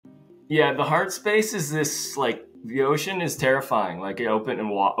Yeah, the heart space is this, like, the ocean is terrifying, like open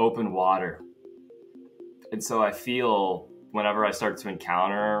water. And so I feel whenever I start to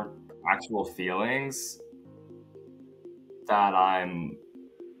encounter actual feelings that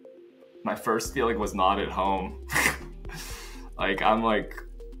my first feeling was not at home. Like, I'm like,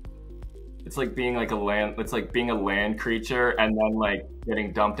 it's like being like it's like being a land creature and then like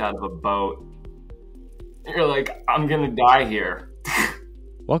getting dumped out of a boat. You're like, I'm gonna die here.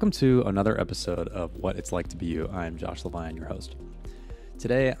 Welcome to another episode of What It's Like to Be You. I'm Josh Levine, your host.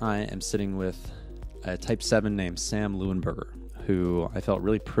 Today I am sitting with a type 7 named Sam Leuenberger, who I felt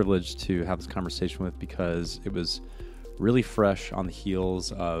really privileged to have this conversation with because it was really fresh on the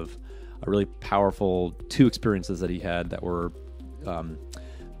heels of a really powerful two experiences that he had that were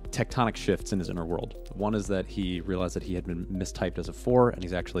tectonic shifts in his inner world. One is that he realized that he had been mistyped as a 4 and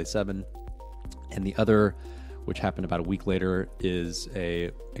he's actually a 7. And the other, which happened about a week later, is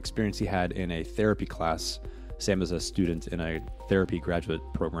a experience he had in a therapy class. Sam is a student in a therapy graduate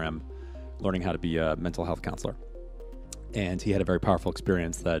program learning how to be a mental health counselor. And he had a very powerful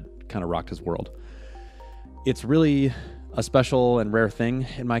experience that kind of rocked his world. It's really a special and rare thing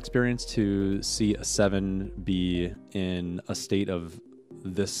in my experience to see a 7 be in a state of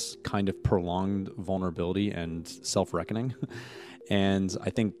this kind of prolonged vulnerability and self-reckoning. And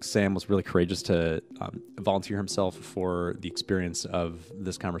I think Sam was really courageous to volunteer himself for the experience of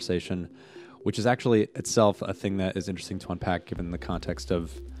this conversation, which is actually itself a thing that is interesting to unpack given the context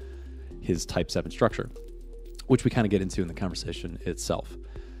of his type 7 structure, which we kind of get into in the conversation itself.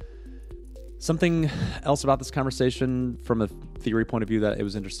 Something else about this conversation from a theory point of view that it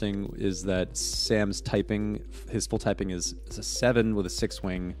was interesting is that Sam's typing, his full typing is a 7 with a 6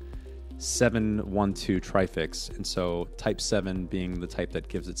 wing, 7-1-2 trifix, and so type 7 being the type that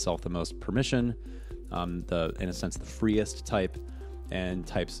gives itself the most permission, in a sense the freest type, and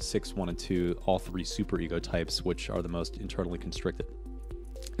types 6, 1, and 2, all three superego types, which are the most internally constricted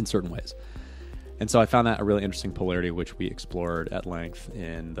in certain ways. And so I found that a really interesting polarity, which we explored at length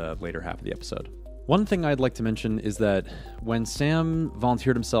in the later half of the episode. One thing I'd like to mention is that when Sam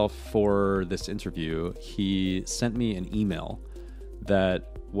volunteered himself for this interview, he sent me an email that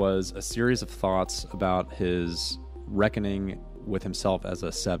was a series of thoughts about his reckoning with himself as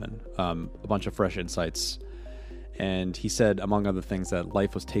a 7, a bunch of fresh insights. And he said, among other things, that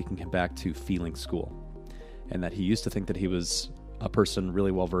life was taking him back to feeling school, and that he used to think that he was a person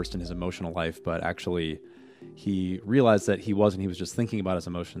really well versed in his emotional life, but actually he realized that he wasn't. He was just thinking about his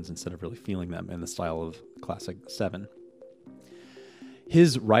emotions instead of really feeling them in the style of classic 7.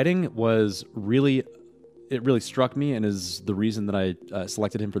 His writing was really struck me and is the reason that I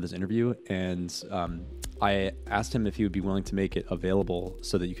selected him for this interview. And I asked him if he would be willing to make it available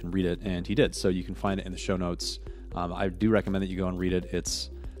so that you can read it, and he did. So you can find it in the show notes. I do recommend that you go and read it. It's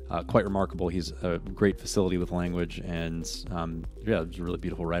quite remarkable. He's a great facility with language, and he's a really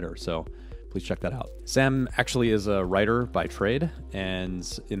beautiful writer. So please check that out. Sam actually is a writer by trade,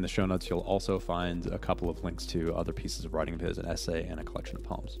 and in the show notes you'll also find a couple of links to other pieces of writing of his, an essay and a collection of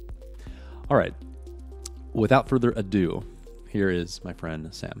poems. All right. Without further ado, here is my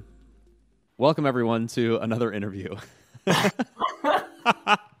friend Sam. Welcome, everyone, to another interview.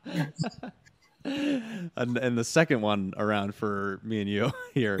 and the second one around for me and you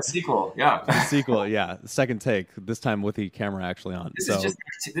here. The sequel, yeah. The sequel, yeah. Second take, this time with the camera actually on. This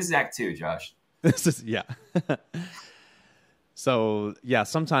is Act 2, Josh. This is, yeah. So, yeah,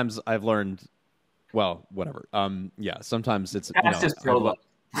 sometimes I've learned, well, whatever. Sometimes it's,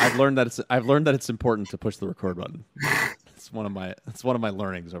 I've learned that it's important to push the record button. It's one of my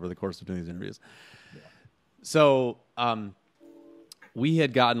learnings over the course of doing these interviews. Yeah. So, we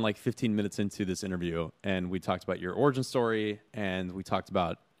had gotten like 15 minutes into this interview, and we talked about your origin story, and we talked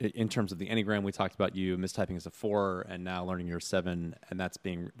about, in terms of the Enneagram, we talked about you mistyping as a 4 and now learning you're a 7, and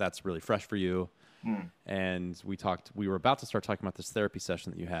that's really fresh for you. And we were about to start talking about this therapy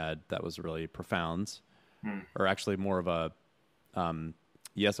session that you had that was really profound, or actually more of a,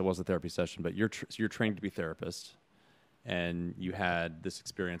 yes, it was a therapy session, but you're trained to be a therapist, and you had this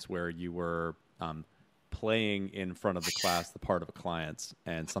experience where you were playing in front of the class the part of a client,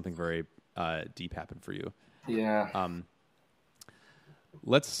 and something very deep happened for you. Yeah.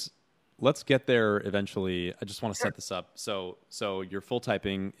 Let's get there eventually. I just want to set this up. So your full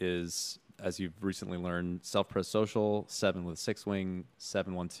typing is, as you've recently learned, self-prosocial, 7 with a 6 wing,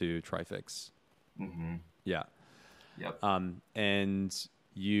 7-1-2 trifix. Mm-hmm. Yeah. Yep. And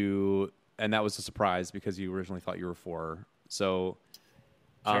that was a surprise because you originally thought you were 4. So,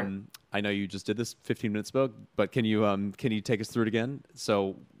 Sure. I know you just did this 15 minutes ago, but can you take us through it again?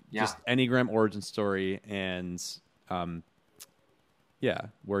 So, just Enneagram origin story and yeah,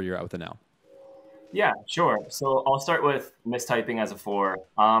 where you're at with it now. Yeah, sure. So I'll start with mistyping as a 4.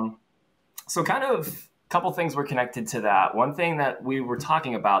 So kind of a couple things were connected to that. One thing that we were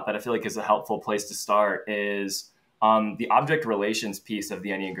talking about that I feel like is a helpful place to start is the object relations piece of the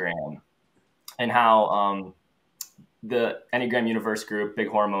Enneagram, and how the Enneagram Universe group, Big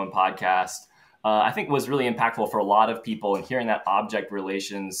Hormone podcast, I think was really impactful for a lot of people. And hearing that object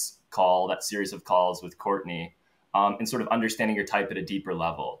relations call, that series of calls with Courtney, and sort of understanding your type at a deeper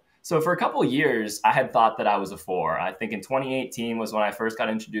level. So for a couple of years, I had thought that I was a 4. I think in 2018 was when I first got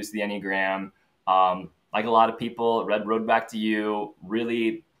introduced to the Enneagram. Like a lot of people, read Road Back to You,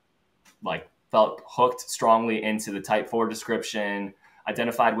 really like felt hooked strongly into the type 4 description,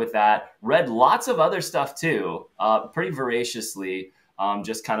 identified with that, read lots of other stuff too, pretty voraciously,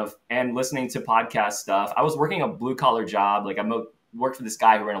 just kind of, and listening to podcast stuff. I was working a blue collar job. Like worked for this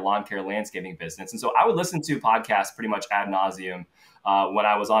guy who ran a lawn care landscaping business. And so I would listen to podcasts pretty much ad nauseum when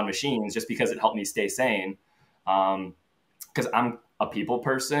I was on machines, just because it helped me stay sane. Because I'm a people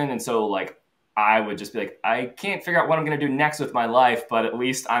person. And so like, I would just be like, I can't figure out what I'm going to do next with my life, but at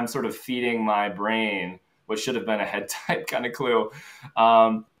least I'm sort of feeding my brain, which should have been a head type kind of clue.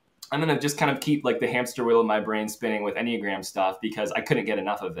 I'm going to just kind of keep like the hamster wheel of my brain spinning with Enneagram stuff because I couldn't get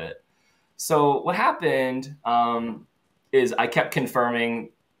enough of it. So what happened is I kept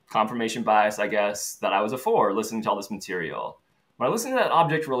confirming confirmation bias, I guess, that I was a 4 listening to all this material. When I listened to that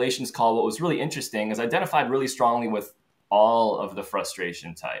object relations call, what was really interesting is I identified really strongly with all of the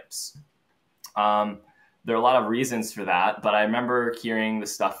frustration types. There are a lot of reasons for that, but I remember hearing the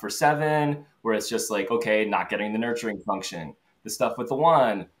stuff for 7 where it's just like, okay, not getting the nurturing function. The stuff with the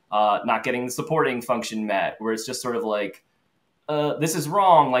 1, not getting the supporting function met, where it's just sort of like, this is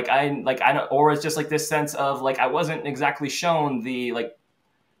wrong. Like I don't, or it's just like this sense of like, I wasn't exactly shown the, like,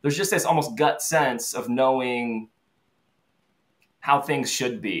 there's just this almost gut sense of knowing how things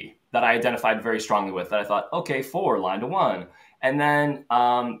should be that I identified very strongly with, that I thought, okay, 4, line to 1. And then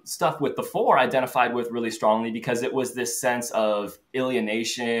stuff with the 4 identified with really strongly because it was this sense of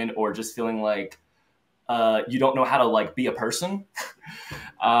alienation or just feeling like you don't know how to like be a person.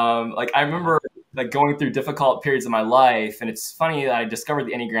 Like I remember like going through difficult periods of my life, and it's funny that I discovered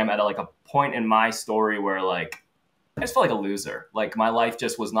the Enneagram at like a point in my story where like I just felt like a loser. Like my life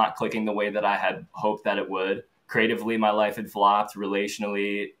just was not clicking the way that I had hoped that it would. Creatively, my life had flopped.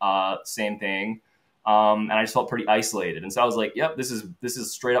 Relationally, same thing. And I just felt pretty isolated. And so I was like, yep, this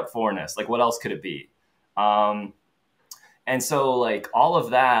is straight up 4-ness. Like, what else could it be? And so like all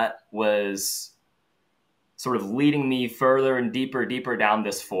of that was sort of leading me further and deeper down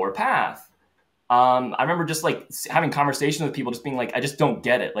this 4 path. I remember just like having conversations with people, just being like, I just don't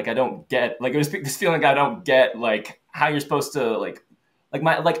get it. Like, I don't get, like, it was this feeling like I don't get like how you're supposed to like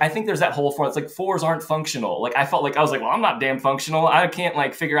I think there's that whole 4. It's like 4s aren't functional. Like I felt like I was like, well, I'm not damn functional. I can't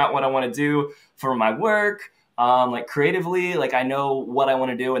like figure out what I want to do for my work. Like creatively, like I know what I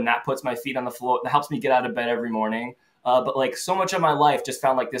want to do, and that puts my feet on the floor. That helps me get out of bed every morning. But like so much of my life just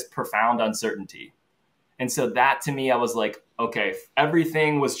found like this profound uncertainty. And so that to me, I was like, okay,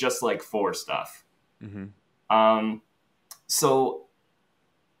 everything was just like 4 stuff. Mm-hmm. So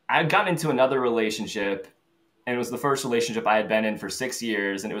I got into another relationship. And it was the first relationship I had been in for 6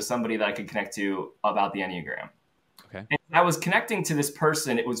 years. And it was somebody that I could connect to about the Enneagram. Okay. And I was connecting to this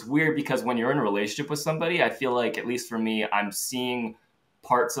person. It was weird because when you're in a relationship with somebody, I feel like, at least for me, I'm seeing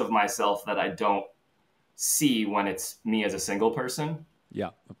parts of myself that I don't see when it's me as a single person. Yeah.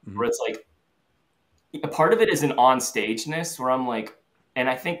 Mm-hmm. Where it's like, a part of it is an on-stageness where I'm like, and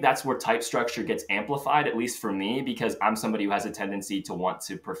I think that's where type structure gets amplified, at least for me, because I'm somebody who has a tendency to want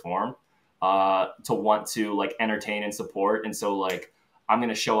to perform. To want to like entertain and support. And so like, I'm going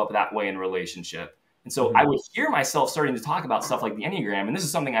to show up that way in a relationship. And so I would hear myself starting to talk about stuff like the Enneagram. And this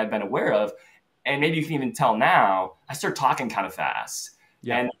is something I've been aware of. And maybe you can even tell now, I start talking kind of fast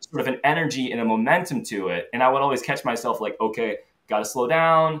and sort of an energy and a momentum to it. And I would always catch myself like, okay, got to slow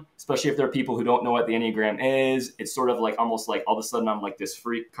down, especially if there are people who don't know what the Enneagram is. It's sort of like almost like all of a sudden I'm like this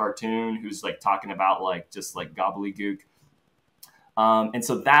freak cartoon who's like talking about like just like gobbledygook. And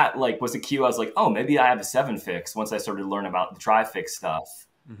so that like was a cue. I was like, oh, maybe I have a 7 fix once I started to learn about the tri-fix stuff.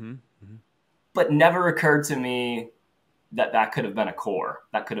 Mm-hmm. Mm-hmm. But never occurred to me that that could have been a core.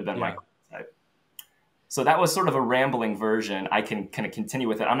 That could have been my type. So that was sort of a rambling version. I can kind of continue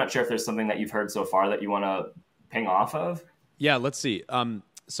with it. I'm not sure if there's something that you've heard so far that you want to ping off of. Yeah, let's see.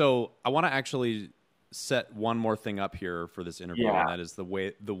 So I want to actually set one more thing up here for this interview, and that is the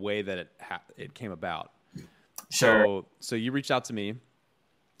way that it came about. Sure. So you reached out to me,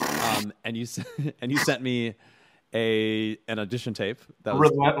 and you sent me an audition tape that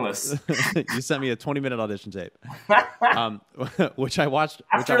was Relentless. you sent me a 20-minute audition tape, which I watched.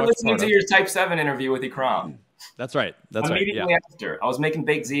 After listening to your Type 7 interview with Ikram. That's right. That's Immediately right. after, I was making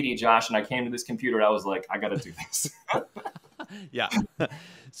baked ziti, Josh, and I came to this computer. And I was like, I got to do this. Yeah.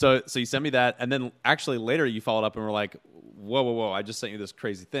 So you sent me that, and then actually later you followed up and were like, whoa! I just sent you this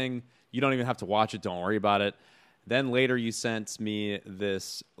crazy thing. You don't even have to watch it. Don't worry about it. Then later you sent me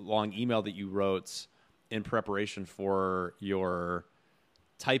this long email that you wrote in preparation for your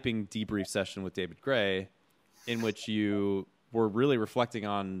typing debrief session with David Gray, in which you were really reflecting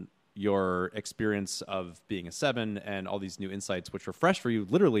on your experience of being a 7 and all these new insights, which were fresh for you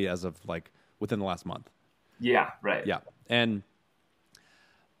literally as of like within the last month. Yeah, right. Yeah. And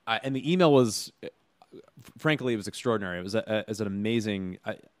the email was, frankly, it was extraordinary. It was an amazing,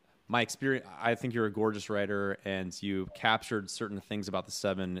 my experience. I think you're a gorgeous writer, and you captured certain things about the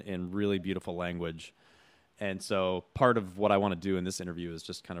 7 in really beautiful language. And so part of what I want to do in this interview is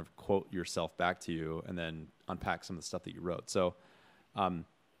just kind of quote yourself back to you and then unpack some of the stuff that you wrote. So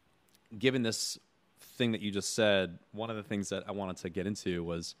given this thing that you just said, one of the things that I wanted to get into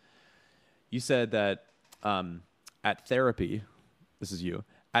was you said that at therapy, this is you,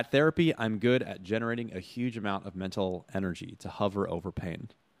 at therapy, I'm good at generating a huge amount of mental energy to hover over pain.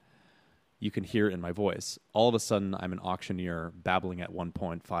 You can hear it in my voice. All of a sudden, I'm an auctioneer babbling at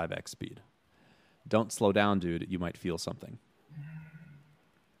 1.5x speed. Don't slow down, dude. You might feel something.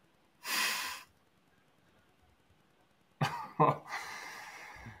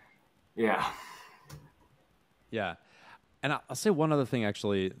 Yeah. Yeah. And I'll say one other thing,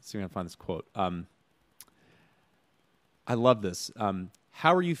 actually. See if I can find this quote. I love this.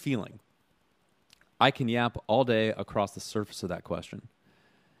 How are you feeling? I can yap all day across the surface of that question.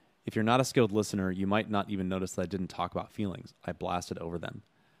 If you're not a skilled listener, you might not even notice that I didn't talk about feelings. I blasted over them.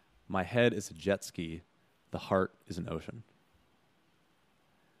 My head is a jet ski. The heart is an ocean.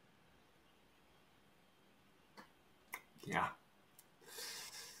 Yeah.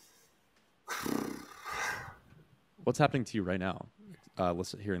 What's happening to you right now?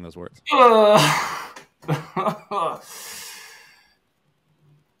 Hearing those words.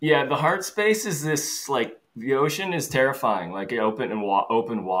 Yeah, the heart space is this, like, the ocean is terrifying, like open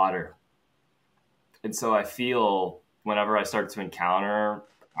water. And so I feel whenever I start to encounter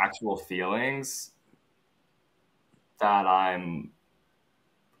actual feelings that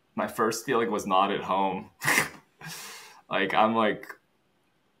my first feeling was not at home. Like, I'm like,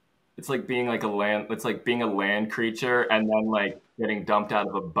 it's like being like being a land creature and then like getting dumped out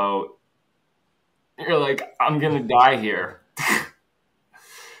of a boat. You're like, I'm gonna die here.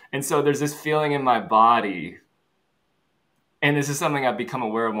 And so there's this feeling in my body, and this is something I've become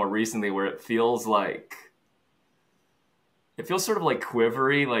aware of more recently, where it feels sort of like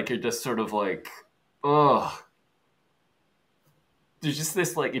quivery, like you're just sort of like, ugh. There's just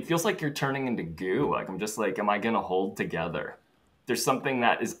this, like, it feels like you're turning into goo. Like, I'm just like, am I gonna hold together? There's something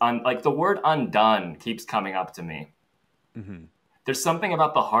that is like the word undone keeps coming up to me. Mm-hmm. There's something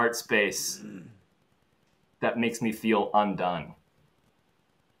about the heart space that makes me feel undone.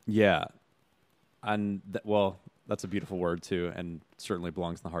 Yeah. And that's a beautiful word too, and certainly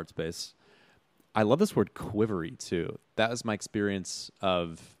belongs in the heart space. I love this word quivery too. That was my experience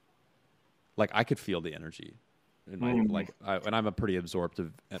of, like, I could feel the energy in my, and I'm a pretty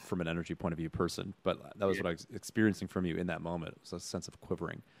absorptive from an energy point of view person, but that was what I was experiencing from you in that moment. It was a sense of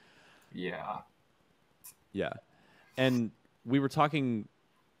quivering. Yeah. Yeah. And we were talking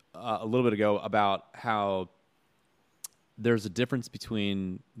a little bit ago about how there's a difference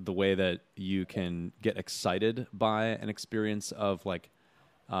between the way that you can get excited by an experience of, like,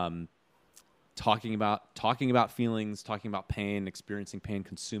 talking about feelings, talking about pain, experiencing pain,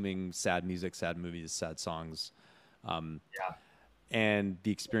 consuming sad music, sad movies, sad songs, and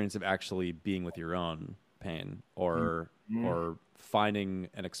the experience of actually being with your own pain, or finding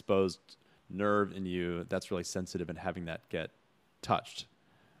an exposed nerve in you that's really sensitive and having that get touched.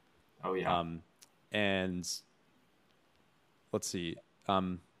 Oh yeah. And let's see.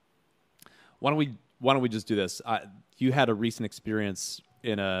 Why don't we just do this? You had a recent experience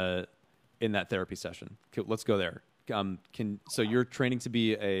in that therapy session. Let's go there. So you're training to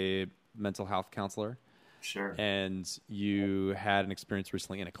be a mental health counselor. Sure. And you had an experience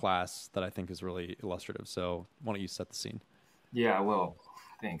recently in a class that I think is really illustrative. So why don't you set the scene? Yeah, I will.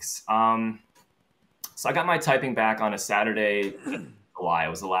 Thanks. So I got my typing back on a Saturday in July. It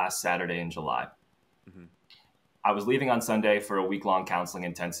was the last Saturday in July. Mm-hmm. I was leaving on Sunday for a week-long counseling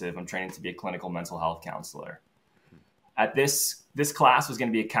intensive. I'm training to be a clinical mental health counselor. Mm-hmm. At this this class was going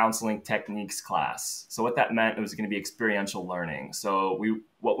to be a counseling techniques class. So what that meant, it was going to be experiential learning. So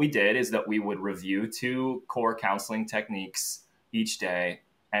what we did is that we would review 2 core counseling techniques each day,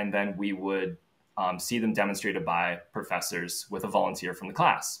 and then we would see them demonstrated by professors with a volunteer from the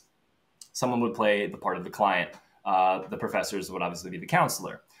class. Someone would play the part of the client. The professors would obviously be the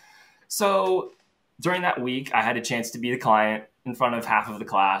counselor. So during that week, I had a chance to be the client in front of half of the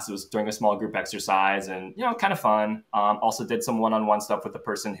class. It was during a small group exercise and, kind of fun. Also did some one-on-one stuff with the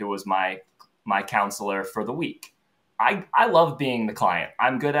person who was my counselor for the week. I love being the client.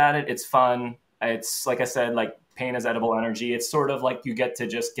 I'm good at it. It's fun. It's, like I said, like pain is edible energy. It's sort of like you get to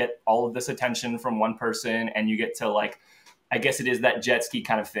just get all of this attention from one person, and you get to, like, I guess it is that jet ski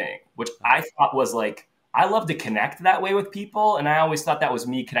kind of thing, which I thought was like, I love to connect that way with people. And I always thought that was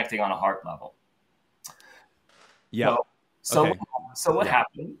me connecting on a heart level. Yeah. So what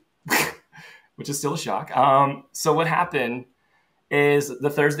happened, which is still a shock. So what happened is the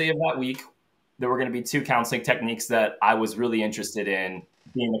Thursday of that week, there were going to be 2 counseling techniques that I was really interested in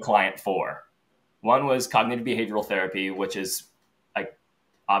being a client for. One was cognitive behavioral therapy, which is like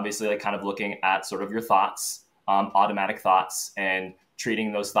obviously like kind of looking at sort of your thoughts, automatic thoughts, and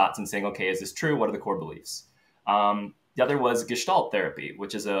treating those thoughts and saying, okay, is this true? What are the core beliefs? The other was Gestalt Therapy,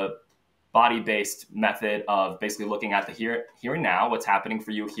 which is a body-based method of basically looking at the here and now, what's happening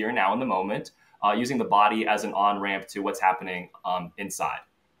for you here and now in the moment, using the body as an on-ramp to what's happening inside.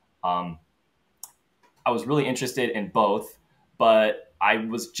 I was really interested in both, but I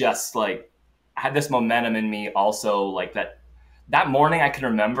was just like, I had this momentum in me also, like that morning I can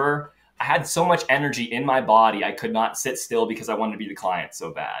remember I had so much energy in my body, I could not sit still because I wanted to be the client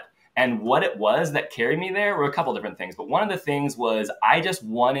so bad. And what it was that carried me there were a couple different things. But one of the things was I just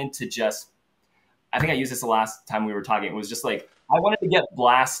wanted to I think I used this the last time we were talking. It was just like, I wanted to get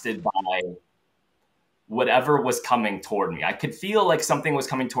blasted by whatever was coming toward me. I could feel like something was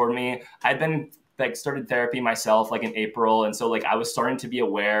coming toward me. I'd been like started therapy myself like in April. And so like I was starting to be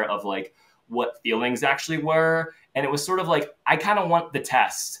aware of like what feelings actually were. And it was sort of like, I kind of want the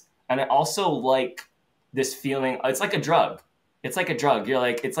test. And I also like this feeling, it's like a drug. It's like a drug. You're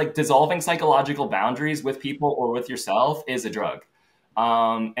like, it's like dissolving psychological boundaries with people or with yourself is a drug.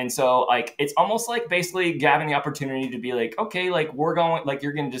 And so like, it's almost like basically having the opportunity to be like, okay, like we're going, like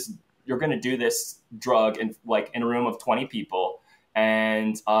you're going to do this drug in like in a room of 20 people,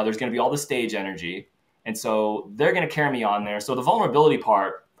 and there's going to be all the stage energy. And so they're going to carry me on there. So the vulnerability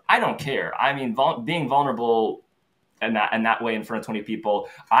part, I don't care. I mean, being vulnerable in that way in front of 20 people,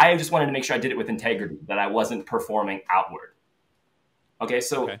 I just wanted to make sure I did it with integrity, that I wasn't performing outward. Okay.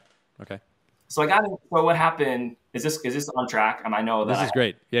 So, okay. So I got it. So what happened is this on track? I know that this is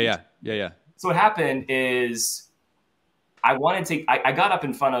great. Yeah. So what happened is I got up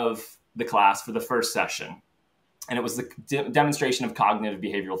in front of the class for the first session, and it was the demonstration of cognitive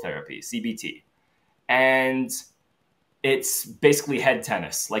behavioral therapy, CBT. And it's basically head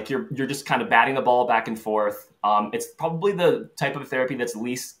tennis. Like you're just kind of batting the ball back and forth. It's probably the type of therapy that's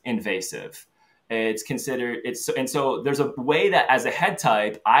least invasive. It's considered and so there's a way that as a head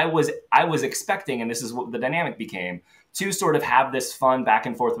type, I was expecting, and this is what the dynamic became, to sort of have this fun back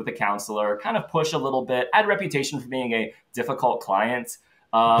and forth with the counselor, kind of push a little bit. I had a reputation for being a difficult client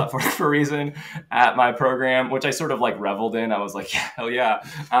for a reason at my program, which I sort of like reveled in. I was like, hell yeah.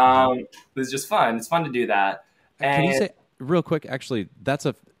 It was just fun. It's fun to do that. Can you say real quick, actually,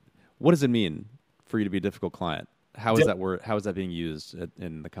 what does it mean for you to be a difficult client? How is that being used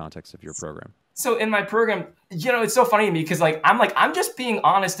in the context of your program? So in my program, it's so funny to me because I'm just being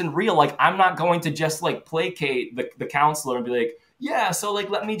honest and real. Like, I'm not going to just like placate the counselor and be like, yeah, so like,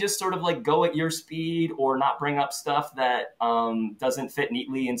 let me just sort of like go at your speed or not bring up stuff that doesn't fit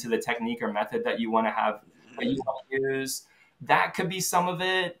neatly into the technique or method that you want to have, that you want to use. That could be some of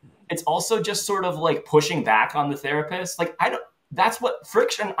it. It's also just sort of like pushing back on the therapist. Like, that's what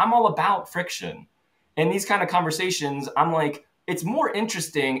friction, I'm all about friction. In these kind of conversations, I'm like, it's more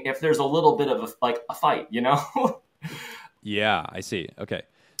interesting if there's a little bit of a fight, Yeah, I see. Okay.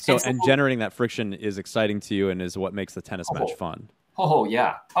 So, and generating that friction is exciting to you and is what makes the tennis match fun. Oh,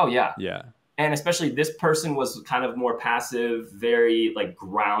 yeah. Oh, yeah. Yeah. And especially this person was kind of more passive, very like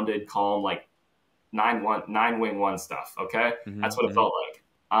grounded, calm, like 9-wing-1 stuff. Okay. Mm-hmm, that's what it felt like.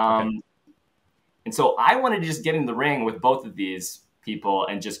 Okay. And so I wanted to just get in the ring with both of these people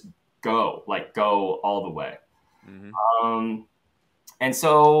and just go all the way. Mm-hmm. And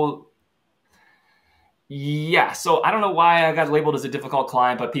so, yeah, so I don't know why I got labeled as a difficult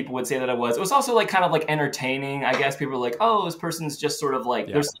client, but people would say that I was. It was also like kind of like entertaining. I guess people were like, oh, this person's just sort of like,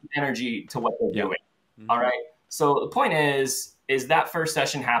 there's some energy to what they're doing. Mm-hmm. All right. So the point is that first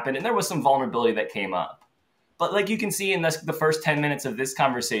session happened and there was some vulnerability that came up. But like you can see in the first 10 minutes of this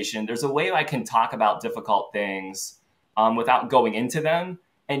conversation, there's a way I can talk about difficult things without going into them.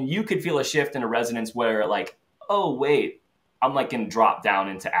 And you could feel a shift in a resonance where like, oh, wait, I'm like going to drop down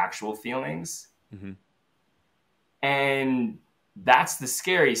into actual feelings. Mm-hmm. And that's the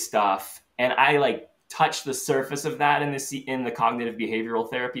scary stuff. And I like touched the surface of that in the cognitive behavioral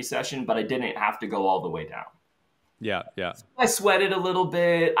therapy session, but I didn't have to go all the way down. Yeah. So I sweated a little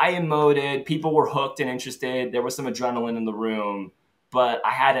bit. I emoted. People were hooked and interested. There was some adrenaline in the room, but I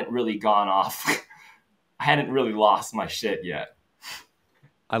hadn't really gone off. I hadn't really lost my shit yet.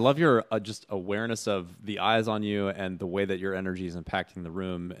 I love your just awareness of the eyes on you and the way that your energy is impacting the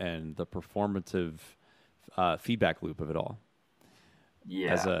room and the performative feedback loop of it all.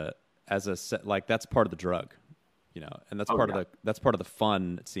 Yeah. As a like that's part of the drug, you know, and that's part of the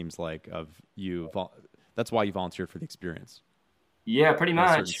fun. It seems like of you. That's why you volunteered for the experience. Yeah, pretty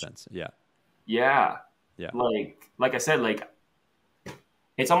much. In a certain sense. Yeah. Yeah. Like I said, like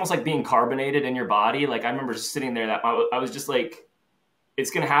it's almost like being carbonated in your body. Like I remember just sitting there that I was just like,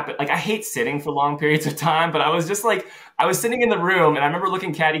 it's going to happen. Like I hate sitting for long periods of time, but I was just like, I was sitting in the room and I remember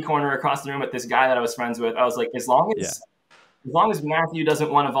looking catty corner across the room at this guy that I was friends with. I was like, as long as Matthew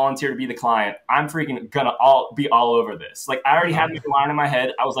doesn't want to volunteer to be the client, I'm freaking gonna be all over this. Like I already had the line in my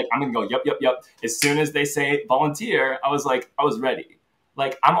head. I was like, I'm gonna go, yep. As soon as they say volunteer, I was ready.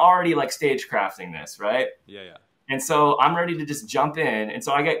 Like I'm already like stagecrafting this, right? Yeah. And so I'm ready to just jump in. And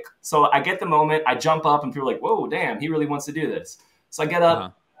so I get the moment, I jump up and people are like, whoa, damn, he really wants to do this. So I get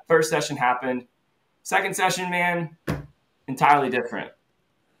up, First session happened. Second session, man, entirely different.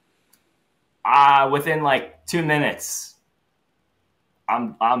 Within like 2 minutes,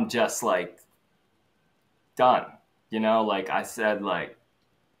 I'm just like done, you know, like I said, like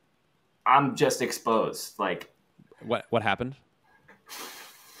I'm just exposed. Like what happened?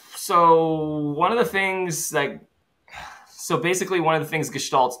 So basically one of the things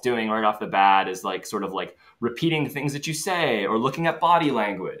Gestalt's doing right off the bat is like sort of like repeating things that you say or looking at body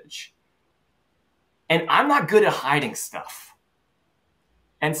language. And I'm not good at hiding stuff.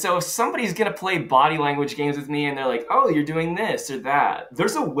 And so if somebody's going to play body language games with me and they're like, oh, you're doing this or that,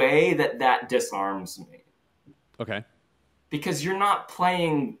 there's a way that disarms me. Okay. Because you're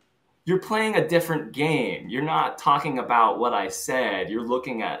playing a different game. You're not talking about what I said. You're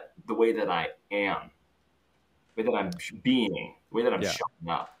looking at the way that I am, the way that I'm being, the way that I'm showing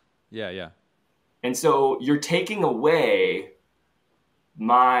up. Yeah. And so you're taking away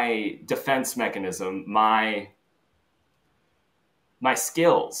my defense mechanism, my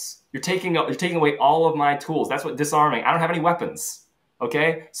skills. You're taking away all of my tools. That's what disarming. I don't have any weapons.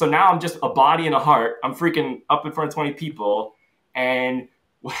 Okay? So now I'm just a body and a heart. I'm freaking up in front of 20 people. And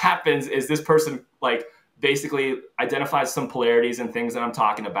what happens is this person like basically identifies some polarities and things that I'm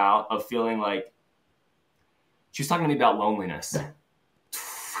talking about of feeling like she was talking to me about loneliness.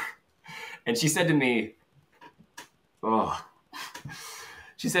 And she said to me,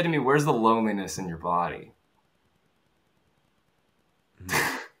 where's the loneliness in your body?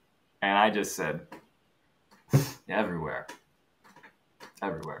 And I just said, everywhere.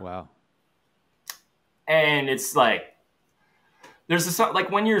 Wow. And it's like, there's this, like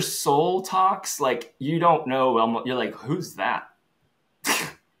when your soul talks, like you don't know, you're like, who's that?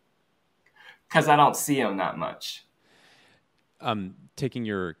 Because I don't see him that much. Taking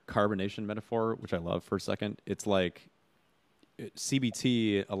your carbonation metaphor, which I love for a second, it's like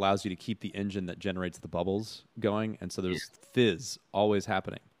CBT allows you to keep the engine that generates the bubbles going. And so there's fizz always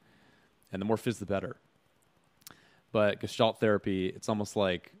happening. And the more fizz, the better. But Gestalt therapy, it's almost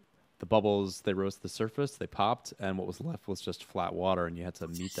like the bubbles, they rose to the surface, they popped, and what was left was just flat water, and you had to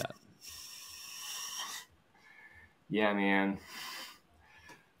meet that. Yeah, man.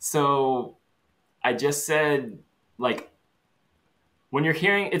 So I just said, like, when you're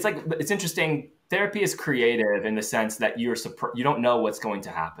hearing, it's interesting. Therapy is creative in the sense that you don't know what's going to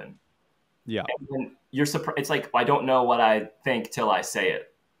happen. Yeah. And when you're surprised, it's like, I don't know what I think till I say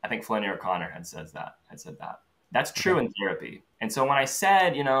it. I think Flannery O'Connor had said that. That's true in therapy. And so when I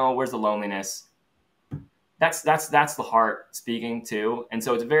said, where's the loneliness? That's the heart speaking too. And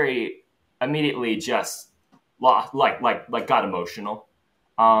so it's very immediately just like got emotional.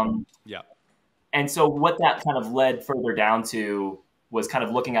 Yeah. And so what that kind of led further down to was kind of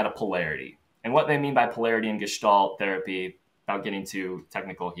looking at a polarity. And what they mean by polarity in Gestalt therapy, without getting too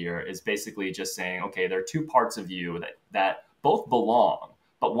technical here, is basically just saying, okay, there are two parts of you that both belong.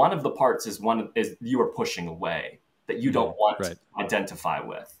 But one of the parts is you are pushing away, that you don't want to identify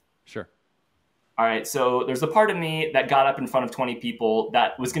with. Sure. All right. So there's a part of me that got up in front of 20 people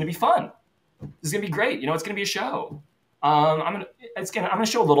that was going to be fun. This is going to be great. It's going to be a show. I'm gonna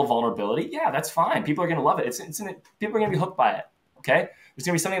show a little vulnerability. Yeah, that's fine. People are gonna love it. People are gonna be hooked by it. Okay, there's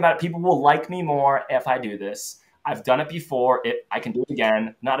gonna be something about it. People will like me more if I do this. I've done it before. I can do it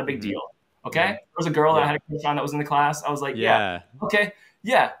again. Not a big deal. Okay, there was a girl that I had a crush on that was in the class. I was like, yeah, okay,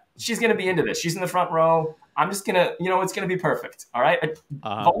 yeah, she's gonna be into this. She's in the front row. I'm just gonna, it's gonna be perfect. All right,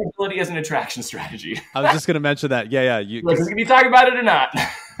 vulnerability as an attraction strategy. I was just gonna mention that. Yeah. Like, we're gonna be talking about it or not.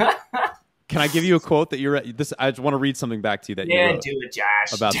 Can I give you a quote that you're this? I just want to read something back to you that you wrote do it,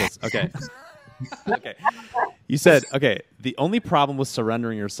 Josh. about this. Okay. Okay. You said, okay, the only problem with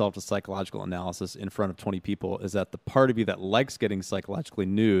surrendering yourself to psychological analysis in front of 20 people is that the part of you that likes getting psychologically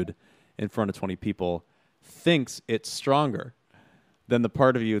nude in front of 20 people thinks it's stronger than the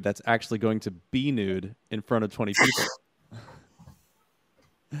part of you that's actually going to be nude in front of 20 people.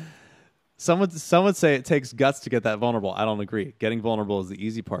 Some would say it takes guts to get that vulnerable. I don't agree. Getting vulnerable is the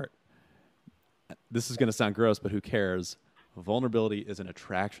easy part. This is going to sound gross, but who cares? Vulnerability is an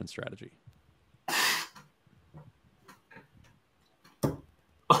attraction strategy.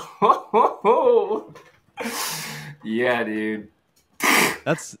 Yeah, dude.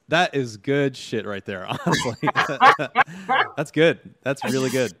 That is good shit right there, honestly. That's good. That's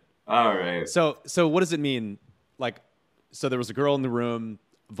really good. All right. So what does it mean? Like, so there was a girl in the room.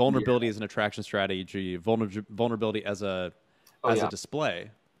 Vulnerability is an attraction strategy. Vulnerability as a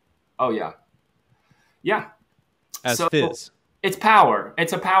display. Oh yeah. Yeah. Fizz. It's power.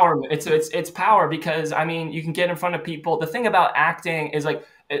 It's a power. It's power because you can get in front of people. The thing about acting is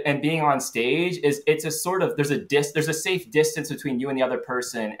and being on stage is it's a sort of there's a safe distance between you and the other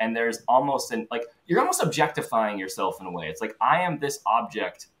person, and there's almost you're almost objectifying yourself in a way. It's like I am this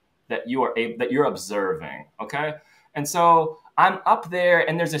object that you're observing. Okay, and so I'm up there,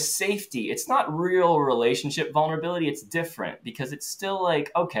 and there's a safety. It's not real relationship vulnerability. It's different because it's still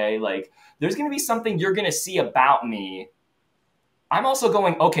there's going to be something you're going to see about me. I'm also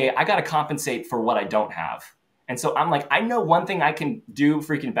going, okay, I got to compensate for what I don't have. And so I'm like, I know one thing I can do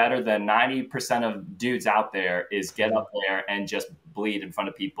freaking better than 90% of dudes out there is get up there and just bleed in front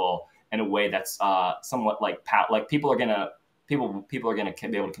of people in a way that's somewhat people are going to be able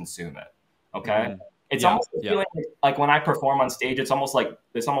to consume it. Okay. Mm-hmm. It's almost feeling like when I perform on stage, it's almost like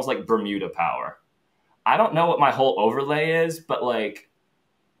Bermuda power. I don't know what my whole overlay is, but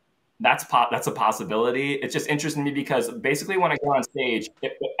that's a possibility. It's just interesting to me because basically when I go on stage,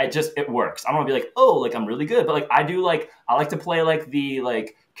 it works. I don't want to be like, oh, I'm really good, but I like to play the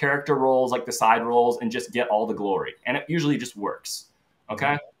character roles, the side roles, and just get all the glory, and it usually just works. Okay,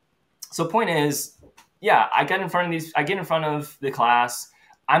 mm-hmm. So point is, I get in front of the class.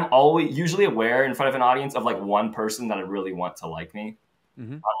 I'm always usually aware in front of an audience of one person that I really want to like me.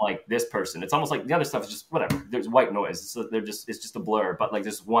 Mm-hmm. I'm this person. It's almost like the other stuff is just whatever. There's white noise. It's just a blur. But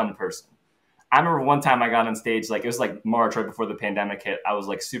this one person. I remember one time I got on stage. It was March right before the pandemic hit. I was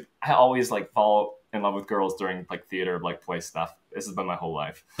super. I always fall in love with girls during theater play stuff. This has been my whole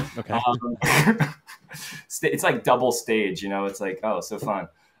life. Okay. It's double stage. It's oh, so fun.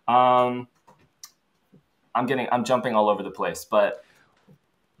 I'm jumping all over the place, but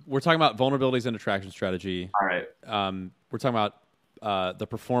we're talking about vulnerabilities and attraction strategy. All right. We're talking about the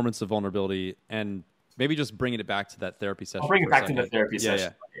performance of vulnerability, and maybe just bringing it back to that therapy session. I'll bring it back to the therapy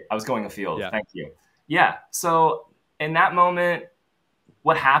session. Yeah. I was going afield. Yeah. Thank you. Yeah. So in that moment,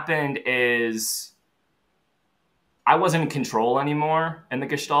 what happened is I wasn't in control anymore in the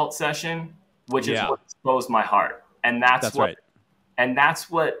Gestalt session, which is what exposed my heart. And that's what, right. And that's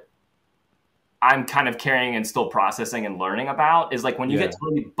what I'm kind of carrying and still processing and learning about is when you get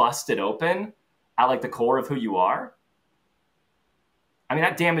totally busted open at the core of who you are.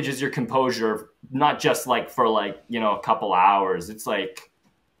 That damages your composure, not just for a couple hours. It's I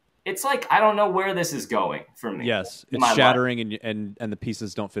don't know where this is going for me. Yes, it's shattering and the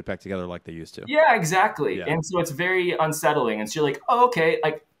pieces don't fit back together like they used to. Yeah, exactly. Yeah. And so it's very unsettling. And so you're oh, okay.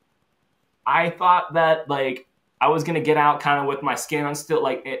 I thought that I was gonna get out kind of with my skin on still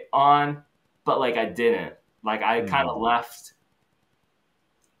it on, but I didn't. I kind of left.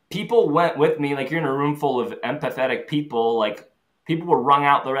 People went with me. You're in a room full of empathetic people. People were wrung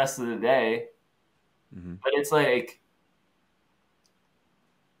out the rest of the day. Mm-hmm. But it's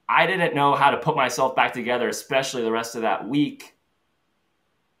I didn't know how to put myself back together, especially the rest of that week.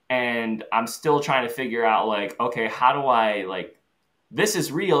 And I'm still trying to figure out okay, how do I this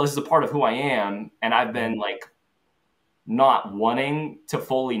is real. This is a part of who I am. And I've been not wanting to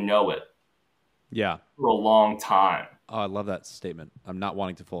fully know it. Yeah. For a long time. Oh, I love that statement. I'm not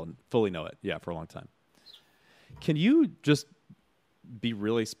wanting to fully know it. Yeah, for a long time. Can you just be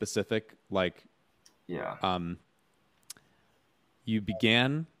really specific? You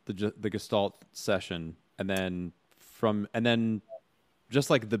began the Gestalt session, and then and then just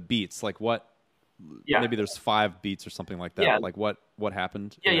like the beats, like what, maybe there's 5 beats or something like that. Yeah. Like what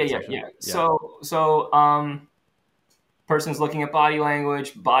happened? Yeah. Person's looking at body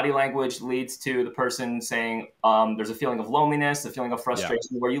language. Body language leads to the person saying, there's a feeling of loneliness, a feeling of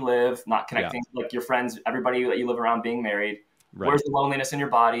frustration where you live, not connecting, like your friends, everybody that you live around being married. Right. Where's the loneliness in your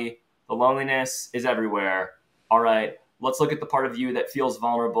body? The loneliness is everywhere. All right, let's look at the part of you that feels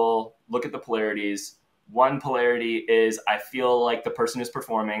vulnerable. Look at the polarities. One polarity is I feel like the person is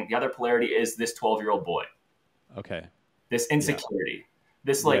performing. The other polarity is this 12-year-old boy. Okay. This insecurity.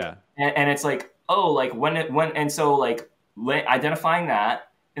 This like, and it's like, oh, like and so like identifying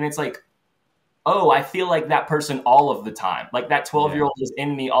that, and it's like, oh, I feel like that person all of the time. Like that 12-year-old is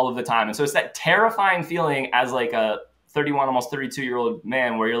in me all of the time. And so it's that terrifying feeling as like a 31, almost 32-year-old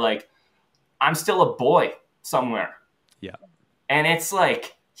man where you're like, I'm still a boy somewhere. Yeah. And it's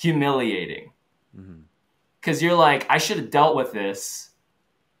like humiliating. Because you're like, I should have dealt with this.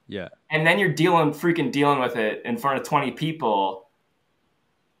 Yeah. And then you're freaking dealing with it in front of 20 people.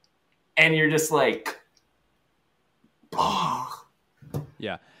 And you're just like, oh.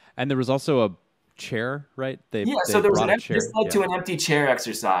 Yeah. And there was also a chair, right? So there was this led to an empty chair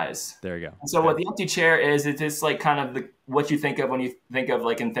exercise. There you go. And so what the empty chair is, it's just like kind of what you think of when you think of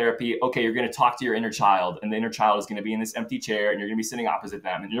like in therapy, okay, you're going to talk to your inner child, and the inner child is going to be in this empty chair, and you're going to be sitting opposite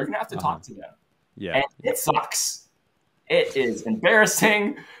them, and you're going to have to talk to them. Yeah. And it sucks. It is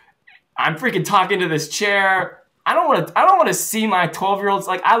embarrassing. I'm freaking talking to this chair. I don't want to see my 12-year-olds.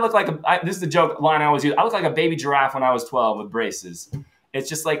 Like I look like this is the joke line I always use. I look like a baby giraffe when I was 12 with braces. It's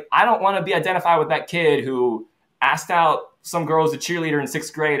just like, I don't want to be identified with that kid who asked out some girl who's a cheerleader in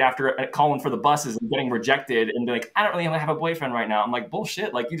 6th grade after calling for the buses and getting rejected and be like, I don't really have a boyfriend right now. I'm like,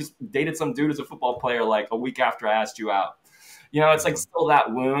 bullshit. Like you just dated some dude as a football player like a week after I asked you out. You know, it's like still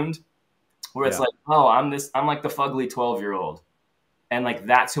that wound where it's like, oh, I'm like the fugly 12-year-old. And like,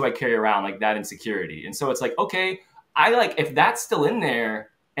 that's who I carry around, like that insecurity. And so it's like, okay, if that's still in there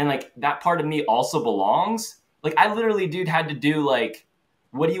and like that part of me also belongs, like I literally, dude, had to do like,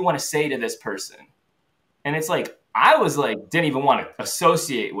 what do you want to say to this person? And it's like, I was like, didn't even want to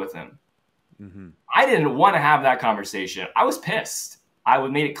associate with him. I didn't want to have that conversation. I was pissed. I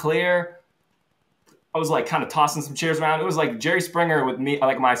would made it clear. I was like kind of tossing some chairs around. It was like Jerry Springer with me,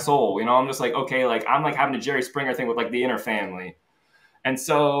 like my soul, you know, I'm just like, okay, like I'm like having a Jerry Springer thing with like the inner family. And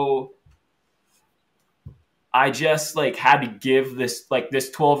so I just like had to give this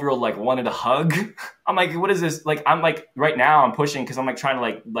 12-year-old like wanted a hug. I'm like, what is this? Like, I'm like right now I'm pushing because I'm like trying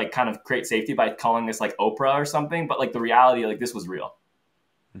to like kind of create safety by calling this like Oprah or something. But like the reality, like this was real.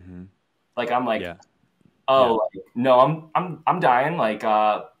 Like I'm like, like, no, I'm dying. Like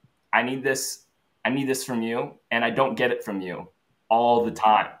I need this from you, and I don't get it from you all the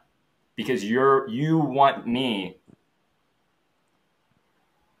time because you want me.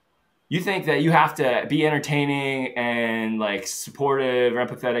 You think that you have to be entertaining and like supportive or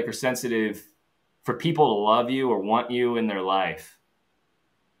empathetic or sensitive for people to love you or want you in their life.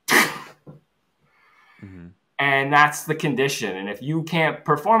 And that's the condition. And if you can't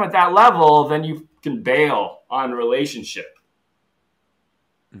perform at that level, then you can bail on relationship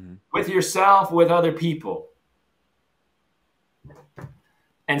with yourself, with other people.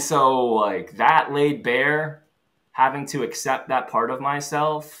 And so like that laid bare, having to accept that part of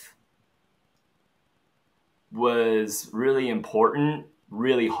myself was really important,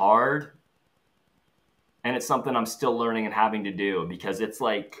 really hard. And it's something I'm still learning and having to do because it's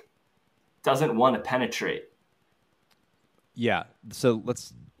like, doesn't want to penetrate. Yeah. So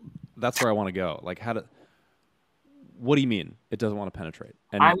that's where I want to go. Like what do you mean it doesn't want to penetrate?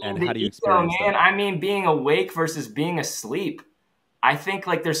 And how do you experience that? I mean, being awake versus being asleep. I think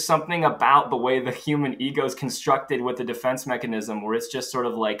like there's something about the way the human ego is constructed with the defense mechanism where it's just sort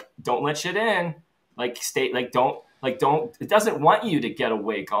of like, don't let shit in. Like don't, it doesn't want you to get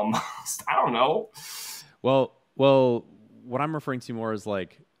awake almost. I don't know. Well, what I'm referring to more is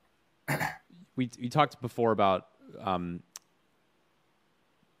like, we talked before about,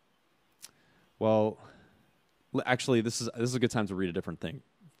 actually this is a good time to read a different thing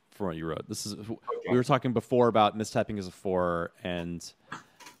from what you wrote. We were talking before about mistyping as a 4 and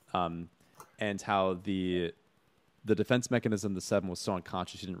how the defense mechanism, the 7 was so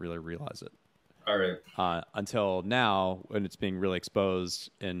unconscious you didn't really realize it. All right. Until now, when it's being really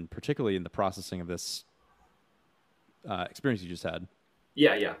exposed, and particularly in the processing of this experience you just had.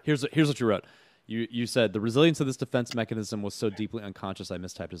 Yeah. Here's what you wrote. You said, the resilience of this defense mechanism was so deeply unconscious I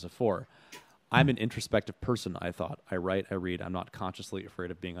mistyped as a 4. I'm an introspective person, I thought. I write, I read. I'm not consciously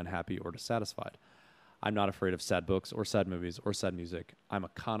afraid of being unhappy or dissatisfied. I'm not afraid of sad books or sad movies or sad music. I'm a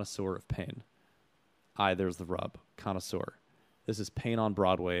connoisseur of pain. There's the rub. Connoisseur. This is Pain on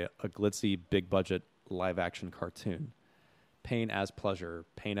Broadway, a glitzy, big-budget, live-action cartoon. Pain as pleasure,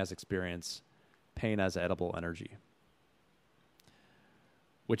 pain as experience, pain as edible energy.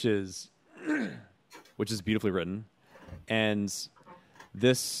 Which is beautifully written. And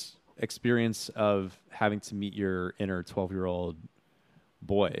this experience of having to meet your inner 12-year-old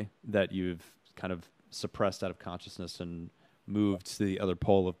boy that you've kind of suppressed out of consciousness and moved to the other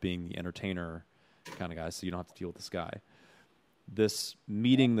pole of being the entertainer kind of guy, so you don't have to deal with this guy. This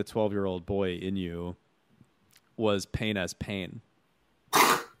meeting the 12-year-old boy in you was pain as pain.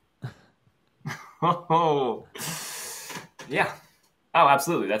 Oh, yeah. Oh,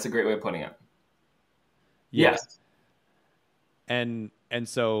 absolutely. That's a great way of putting it. Yeah. Yes.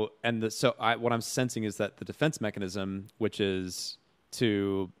 What I'm sensing is that the defense mechanism, which is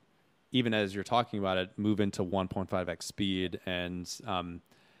to, even as you're talking about it, move into 1.5x speed and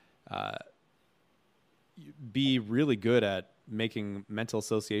be really good at making mental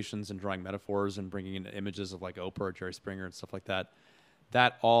associations and drawing metaphors and bringing in images of like Oprah or Jerry Springer and stuff like that.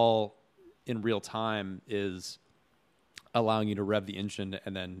 That all in real time is allowing you to rev the engine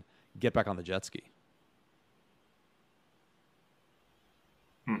and then get back on the jet ski.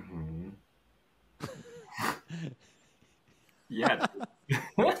 Mm-hmm. Yeah.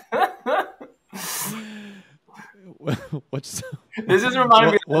 This is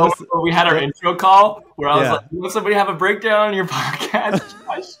reminding me of the moment where we had our intro call where I was like, "Will somebody have a breakdown on your podcast?"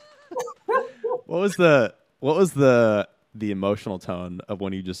 What was the emotional tone of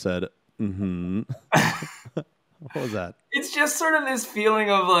when you just said, "Mm-hmm"? What was that? It's just sort of this feeling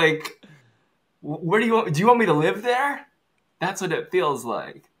of like, where do you want me to live there? That's what it feels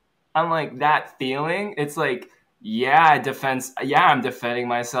like. I'm like, that feeling. It's like, I'm defending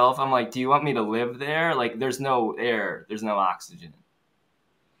myself. I'm like, do you want me to live there? Like, there's no air. There's no oxygen.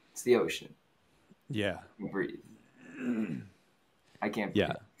 It's the ocean. Yeah. I can breathe. I can't breathe.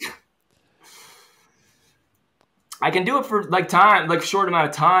 Yeah. I can do it for like time, like short amount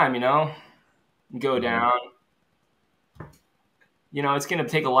of time, go down. It's going to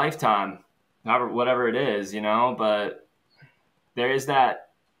take a lifetime, whatever it is, but there is that.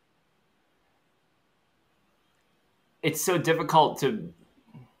 It's so difficult to.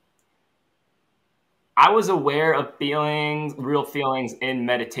 I was aware of real feelings in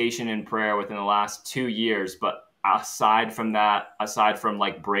meditation and prayer within the last 2 years, but aside from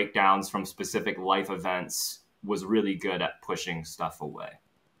like breakdowns from specific life events, was really good at pushing stuff away.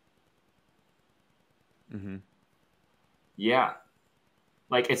 Mm-hmm. Yeah.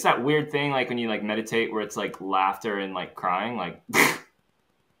 Like, it's that weird thing, like when you like meditate where it's like laughter and like crying, like that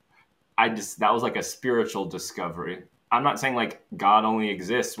was like a spiritual discovery. I'm not saying like God only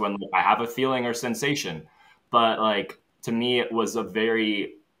exists when like, I have a feeling or sensation, but like to me it was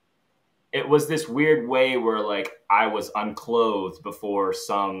this weird way where like I was unclothed before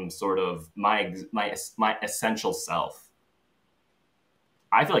some sort of my essential self.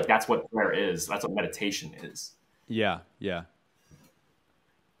 I feel like that's what prayer is. That's what meditation is. Yeah. Yeah.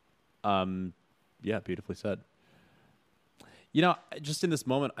 Yeah, beautifully said. Just in this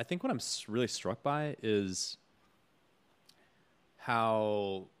moment, I think what I'm really struck by is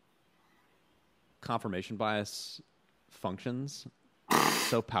how confirmation bias functions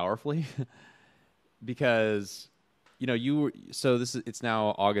so powerfully because, it's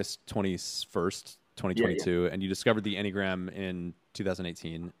now August 21st, 2022, and you discovered the Enneagram in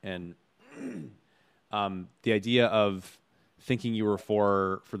 2018. And the idea of thinking you were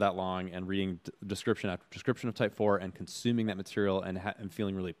four for that long and reading description after description of type 4 and consuming that material and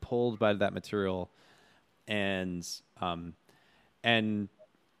feeling really pulled by that material and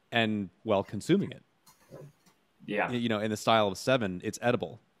while consuming it. Yeah. In the style of 7, it's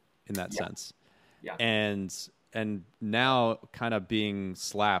edible in that sense. Yeah. And now kind of being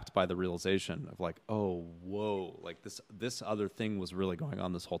slapped by the realization of like, oh, whoa, like this other thing was really going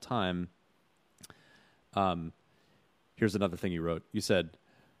on this whole time. Here's another thing you wrote. You said,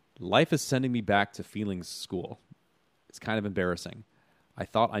 life is sending me back to feelings school. It's kind of embarrassing. I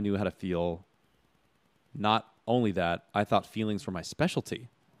thought I knew how to feel. Not only that, I thought feelings were my specialty.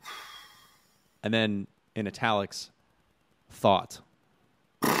 And then in italics, thought.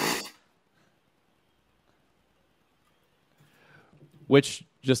 Which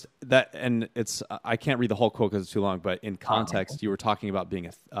just that, and it's, I can't read the whole quote because it's too long, but in context, you were talking about being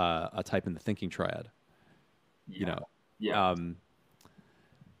a type in the thinking triad. Yeah. Yeah.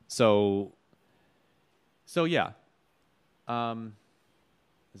 So yeah.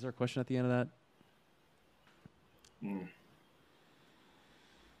 Is there a question at the end of that?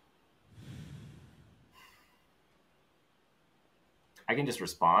 I can just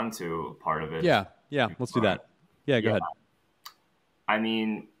respond to part of it. Yeah. Yeah, let's do that. Yeah, go ahead. I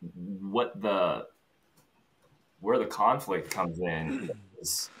mean, where the conflict comes in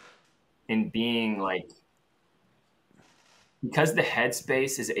is in being like, because the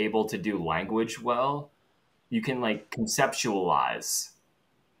headspace is able to do language well, you can like conceptualize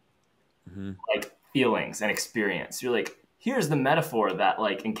like feelings and experience. You're like, here's the metaphor that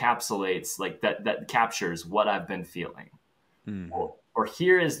like encapsulates like that captures what I've been feeling. Or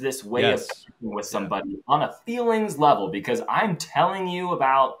here is this way of connecting with somebody on a feelings level, because I'm telling you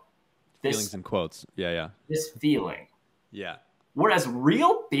about this feelings in quotes. Yeah. This feeling. Yeah. Whereas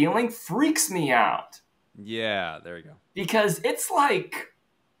real feeling freaks me out. Yeah, there you go. Because it's like,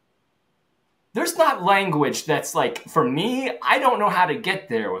 there's not language that's like, for me, I don't know how to get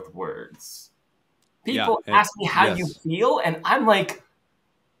there with words. People ask me how you feel, and I'm like,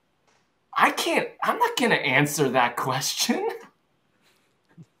 I'm not going to answer that question.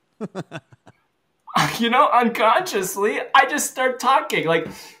 Unconsciously, I just start talking. Like,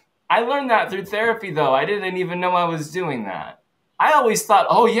 I learned that through therapy, though. I didn't even know I was doing that. I always thought,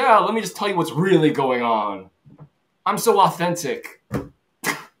 oh yeah, let me just tell you what's really going on. I'm so authentic.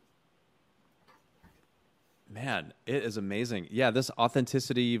 Man, it is amazing. Yeah, this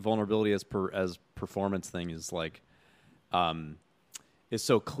authenticity, vulnerability as performance thing is like, is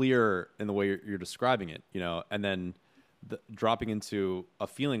so clear in the way you're describing it, and then dropping into a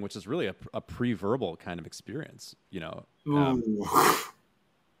feeling, which is really a pre-verbal kind of experience,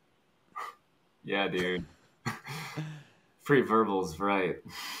 Yeah, dude. Pre-verbal's right.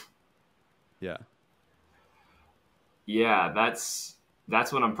 Yeah. Yeah, that's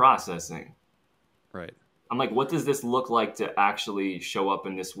what I'm processing. Right. I'm like, what does this look like to actually show up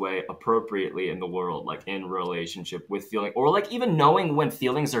in this way appropriately in the world, like in relationship with feeling, or like even knowing when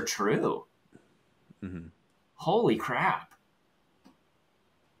feelings are true? Holy crap.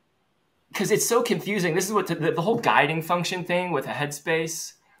 Because it's so confusing. This is what the whole guiding function thing with a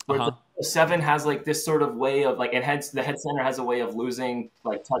headspace, where the 7 has like this sort of way of like, the head center has a way of losing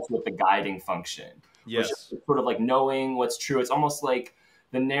like touch with the guiding function. Yes. Which is sort of like knowing what's true. It's almost like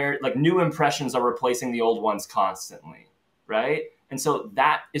like new impressions are replacing the old ones constantly, right? And so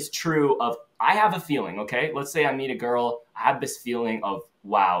that is true of, I have a feeling, okay? Let's say I meet a girl, I have this feeling of,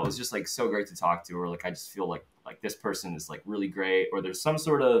 wow, it was just like so great to talk to her. Like, I just feel like this person is like really great, or there's some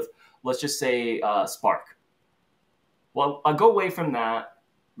sort of, let's just say, spark. Well, I'll go away from that,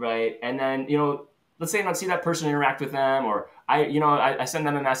 right? And then, let's say I don't see that person, interact with them, or I send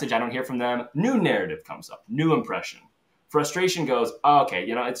them a message, I don't hear from them. New narrative comes up, new impression. Frustration goes, oh, okay,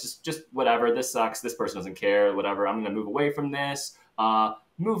 it's just whatever. This sucks. This person doesn't care. Whatever. I'm going to move away from this.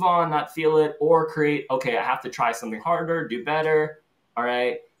 Move on, not feel it, or create, okay, I have to try something harder, do better. All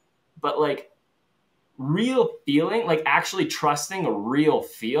right. But like real feeling, like actually trusting a real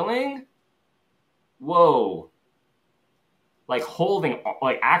feeling. Whoa. Like holding,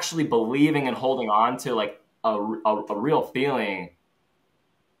 like actually believing and holding on to like a real feeling.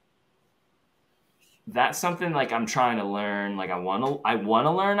 That's something like I'm trying to learn. Like I want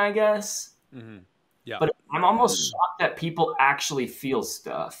to learn, I guess. Yeah. But I'm almost shocked that people actually feel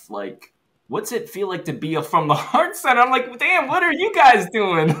stuff. Like, what's it feel like to be from the heart center? I'm like, damn, what are you guys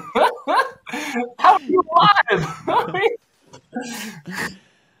doing? How are you alive?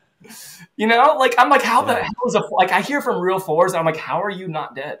 Like I'm like, how the hell is like I hear from real 4s, and I'm like, how are you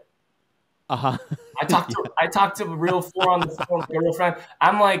not dead? I talked to a real 4 on the phone with a girlfriend.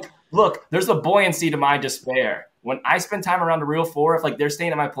 I'm like, look, there's a buoyancy to my despair. When I spend time around a real 4, if like they're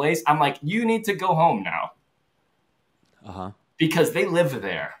staying at my place, I'm like, you need to go home now. Because they live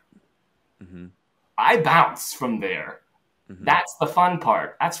there. I bounce from there. That's the fun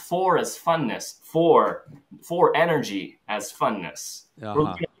part. That's 4 as funness. 4 energy as funness. We're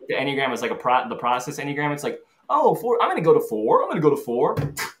looking at the Enneagram as like the process Enneagram. It's like, oh, 4. I'm going to go to 4. I'm going to go to 4.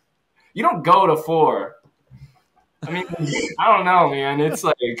 You don't go to 4. I mean, I don't know, man. It's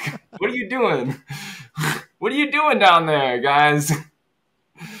like, what are you doing? What are you doing down there, guys?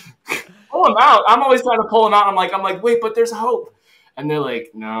 Pull them out. I'm always trying to pull them out. I'm like, wait, but there's hope. And they're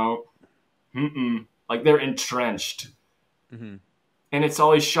like, no. Like they're entrenched. And it's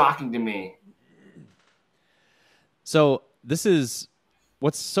always shocking to me. So this is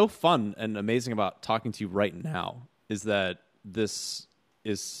what's so fun and amazing about talking to you right now is that this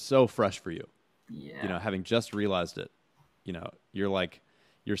is so fresh for you. Yeah. Having just realized it,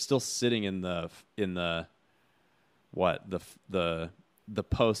 you're still sitting in the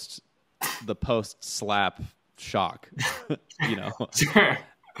post slap shock, Sure.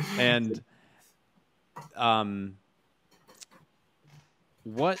 And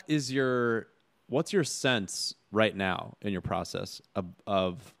what's your sense right now in your process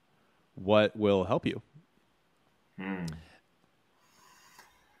of what will help you?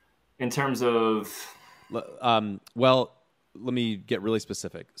 In terms of, well, let me get really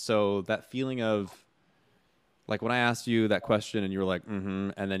specific. So that feeling of, like, when I asked you that question and you were like,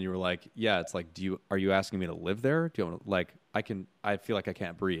 and then you were like, yeah, it's like, are you asking me to live there? Do you want to, like, I feel like I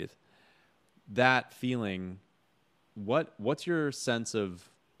can't breathe. That feeling, what's your sense of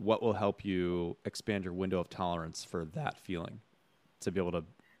what will help you expand your window of tolerance for that feeling, to be able to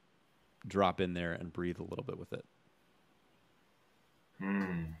drop in there and breathe a little bit with it?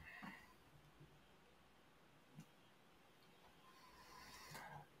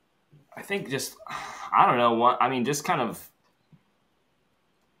 I think just, I don't know what, I mean, just kind of,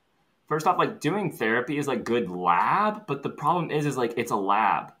 first off, like, doing therapy is like good lab, but the problem is like, it's a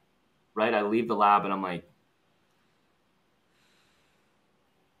lab, right? I leave the lab and I'm like,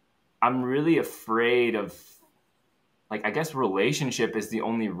 I'm really afraid of, like, I guess relationship is the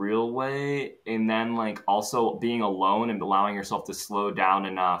only real way. And then, like, also being alone and allowing yourself to slow down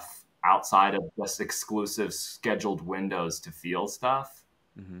enough outside of just exclusive scheduled windows to feel stuff.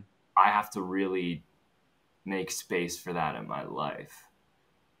 I have to really make space for that in my life,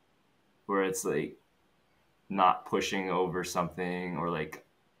 where it's like not pushing over something, or like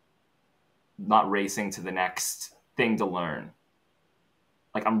not racing to the next thing to learn.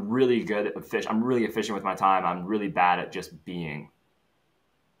 Like, I'm really good at I'm really efficient with my time. I'm really bad at just being.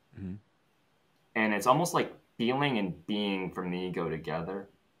 And it's almost like feeling and being from the ego together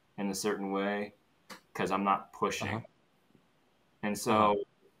in a certain way, because I'm not pushing. And so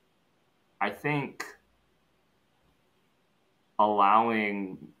I think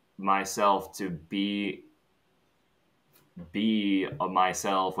allowing myself to be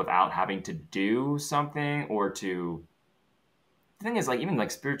myself without having to do something, or to, the thing is, like, even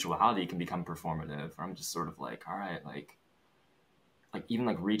like spirituality can become performative, or I'm just sort of like, all right, like even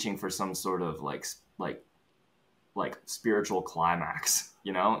like reaching for some sort of like spiritual climax,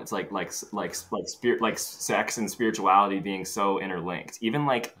 you know? It's like spirit, like sex and spirituality being so interlinked. Even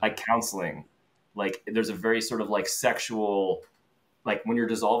like counseling, like, there's a very sort of like sexual, like, when you're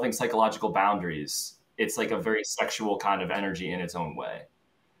dissolving psychological boundaries, it's like a very sexual kind of energy in its own way.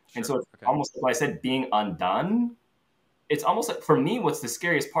 And so it's almost like, when I said being undone, it's almost like, for me, what's the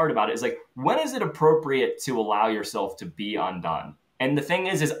scariest part about it is like, when is it appropriate to allow yourself to be undone? And the thing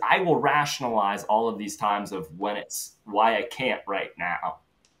is I will rationalize all of these times of when it's why I can't right now.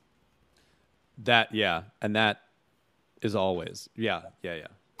 And that is always, yeah.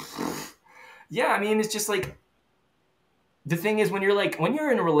 Yeah, I mean, it's just like, the thing is, when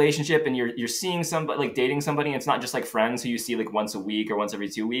you're in a relationship and you're seeing somebody, like dating somebody, and it's not just like friends who you see like once a week or once every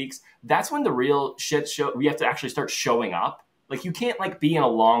 2 weeks, that's when the real shit we have to actually start showing up. Like, you can't like be in a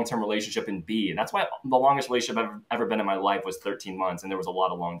long-term relationship and be. And that's why the longest relationship I've ever been in my life was 13 months, and there was a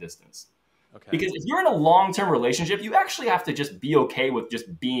lot of long distance. Because if you're in a long-term relationship, you actually have to just be okay with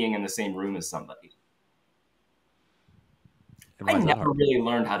just being in the same room as somebody. I never really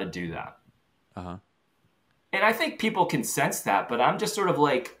learned how to do that. And I think people can sense that, but I'm just sort of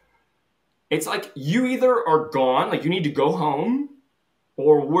like, it's like, you either are gone, like you need to go home,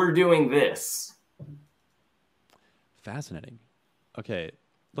 or we're doing this. Fascinating. Okay,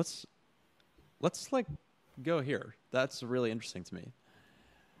 let's like go here. That's really interesting to me.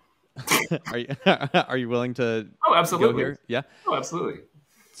 Are you willing to absolutely go here? Yeah. Oh, absolutely.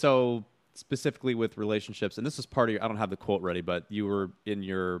 So specifically with relationships, and this is part of your, I don't have the quote ready, but you were in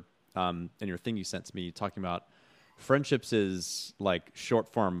your thing you sent to me talking about friendships is like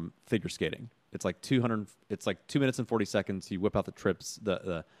short form figure skating. It's like 2 minutes and 40 seconds. You whip out the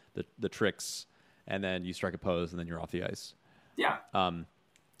tricks, and then you strike a pose, and then you're off the ice. Yeah.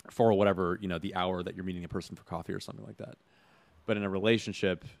 For whatever, the hour that you're meeting a person for coffee or something like that. But in a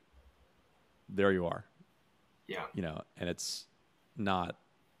relationship, there you are. Yeah. And it's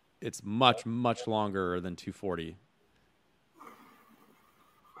much, much longer than 240.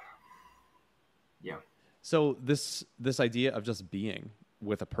 Yeah. So this idea of just being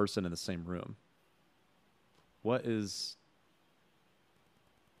with a person in the same room, what is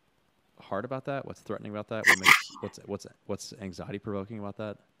hard about that? What's threatening about that? What's anxiety provoking about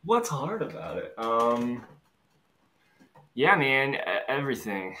that? What's hard about it? Yeah, man,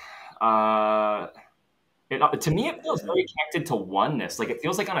 everything. To me, it feels very connected to oneness. Like, it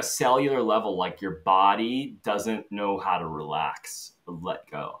feels like on a cellular level, like your body doesn't know how to relax or let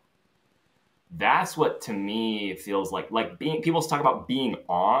go. That's what, to me, feels like people talk about being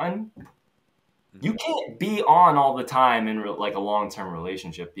on. You can't be on all the time in like a long-term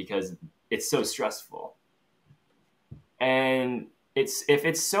relationship, because it's so stressful. And if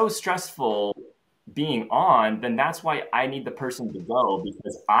it's so stressful, being on, then that's why I need the person to go,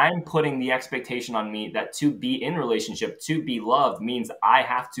 because I'm putting the expectation on me that to be in relationship, to be loved, means I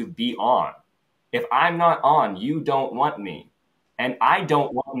have to be on. If I'm not on, you don't want me. And I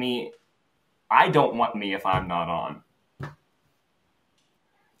don't want me if I'm not on.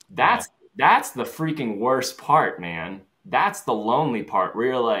 That's the freaking worst part, man. That's the lonely part where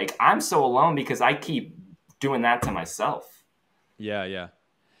you're like, I'm so alone because I keep doing that to myself. Yeah, yeah.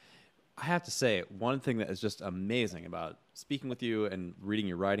 I have to say, one thing that is just amazing about speaking with you and reading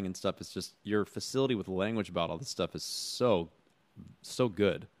your writing and stuff is just your facility with language about all this stuff is so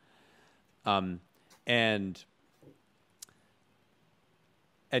good. And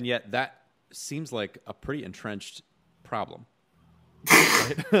yet that seems like a pretty entrenched problem.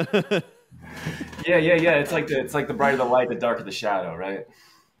 Right? Yeah. It's like the brighter the light, the darker the shadow, right?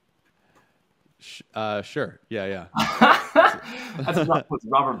 Sure. Yeah. That's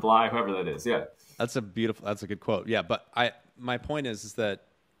Robert Bly, whoever that is. Yeah. That's a good quote. Yeah. But my point is that,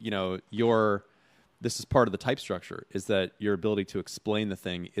 this is part of the type structure, is that your ability to explain the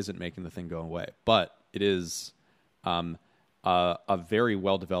thing isn't making the thing go away, but it is, a very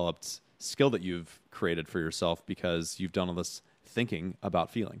well-developed skill that you've created for yourself because you've done all this thinking about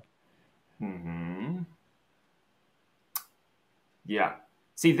feeling. Mm-hmm. Yeah.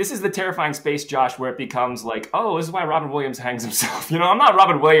 See, this is the terrifying space, Josh, where it becomes like, oh, this is why Robin Williams hangs himself. I'm not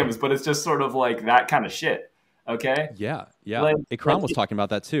Robin Williams, but it's just sort of like that kind of shit. Okay? Yeah. Like, Ikram was talking about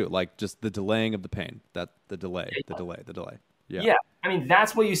that too, like just the delaying of the pain, the delay. Yeah. Yeah. I mean,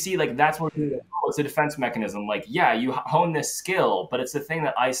 that's what you see. Like, that's what it's a defense mechanism. Like, yeah, you hone this skill, but it's the thing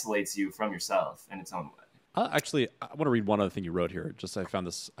that isolates you from yourself in its own way. Actually, I want to read one other thing you wrote here. Just I found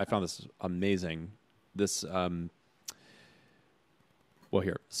this amazing. This well,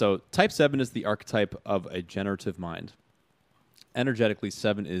 here. So type 7 is the archetype of a generative mind. Energetically,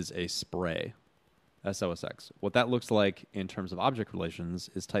 7 is a spray. SOSX. What that looks like in terms of object relations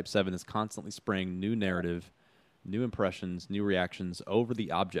is type 7 is constantly spraying new narrative, new impressions, new reactions over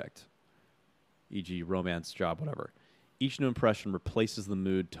the object, e.g. romance, job, whatever. Each new impression replaces the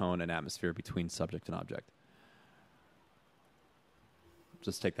mood, tone, and atmosphere between subject and object.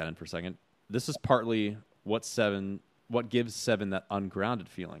 Just take that in for a second. This is partly what gives 7 that ungrounded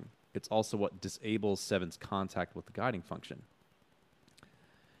feeling. It's also what disables 7's contact with the guiding function.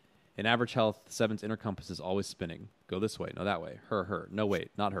 In average health, 7's inner compass is always spinning. Go this way, no that way. Her. No,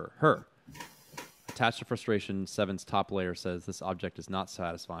 wait, not her. Her. Attached to frustration, 7's top layer says this object is not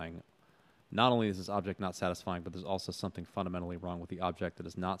satisfying. Not only is this object not satisfying, but there's also something fundamentally wrong with the object that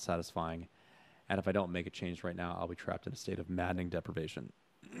is not satisfying. And if I don't make a change right now, I'll be trapped in a state of maddening deprivation.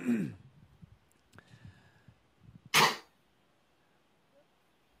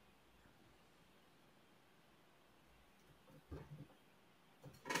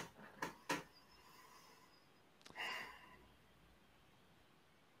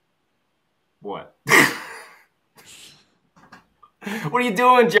 What? What are you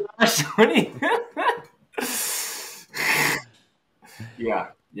doing, Josh? Yeah,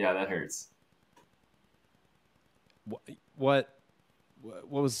 that hurts. What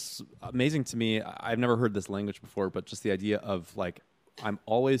was amazing to me, I've never heard this language before, but just the idea of like, I'm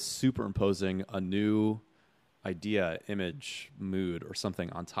always superimposing a new idea, image, mood, or something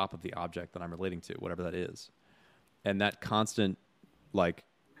on top of the object that I'm relating to, whatever that is. And that constant, like,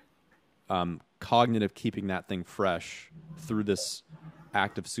 cognitive keeping that thing fresh through this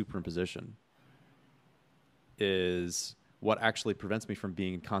act of superimposition is what actually prevents me from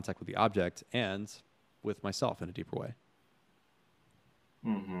being in contact with the object and with myself in a deeper way.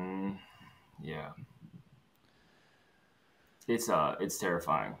 Mm-hmm. Yeah. It's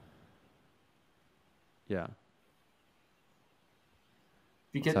terrifying. Yeah.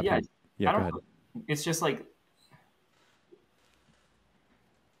 Because I don't know. It's just like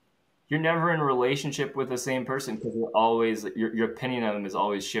you're never in a relationship with the same person because you're always your opinion of them is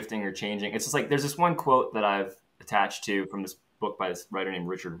always shifting or changing. It's just like there's this one quote that I've attached to from this book by this writer named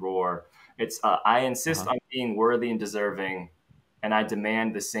Richard Rohr. It's I insist on being worthy and deserving, and I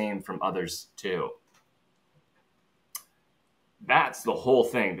demand the same from others too. That's the whole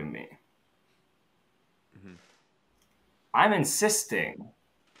thing to me. Mm-hmm. I'm insisting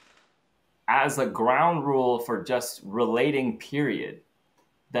as a ground rule for just relating, period,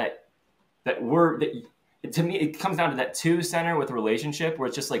 that to me, it comes down to that 2 center with a relationship where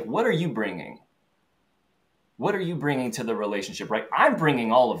it's just like, what are you bringing? What are you bringing to the relationship, right? I'm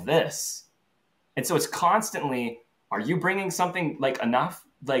bringing all of this. And so it's constantly, are you bringing something like enough,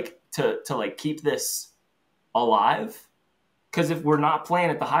 like to like keep this alive? Because if we're not playing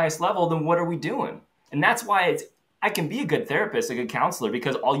at the highest level, then what are we doing? And that's why I can be a good therapist, a good counselor,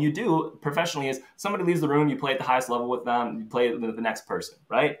 because all you do professionally is somebody leaves the room, you play at the highest level with them, you play with the next person,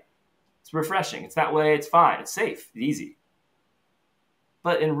 right? It's refreshing. It's that way. It's fine. It's safe. It's easy.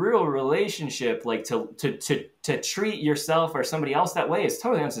 But in real relationship, like to treat yourself or somebody else that way is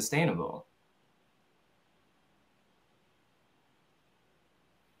totally unsustainable.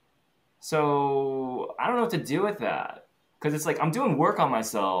 So I don't know what to do with that, because it's like I'm doing work on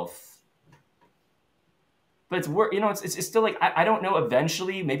myself, but it's work. It's still like I don't know.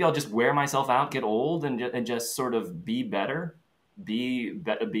 Eventually, maybe I'll just wear myself out, get old, and just sort of be better, be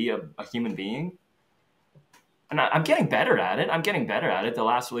a human being. And I'm getting better at it. The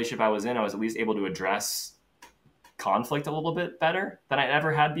last relationship I was in, I was at least able to address conflict a little bit better than I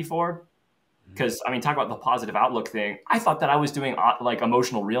ever had before. Because, I mean, talk about the positive outlook thing. I thought that I was doing like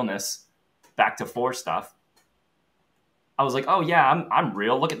emotional realness, back to 4 stuff. I was like, oh yeah, I'm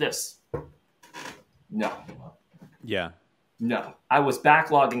real. Look at this. No. Yeah. No. I was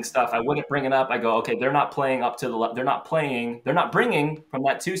backlogging stuff. I wouldn't bring it up. I go, okay, they're not playing up to they're not bringing from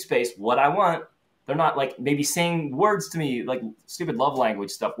that 2 space what I want. They're not like maybe saying words to me, like stupid love language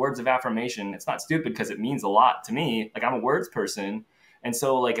stuff, words of affirmation. It's not stupid because it means a lot to me. Like I'm a words person. And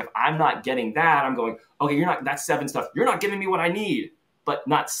so like, if I'm not getting that, I'm going, okay, that's 7 stuff. You're not giving me what I need, but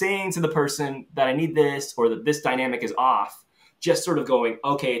not saying to the person that I need this, or that this dynamic is off, just sort of going,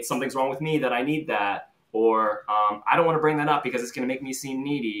 okay, something's wrong with me that I need that. Or I don't want to bring that up because it's going to make me seem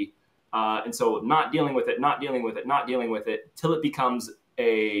needy. And so not dealing with it till it becomes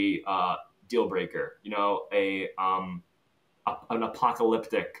a deal breaker, an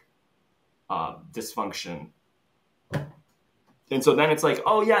apocalyptic dysfunction. And so then it's like,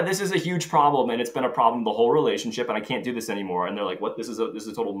 oh yeah, this is a huge problem, and it's been a problem the whole relationship, and I can't do this anymore. And they're like, what? This is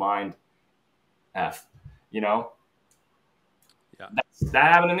a total mind F, Yeah. That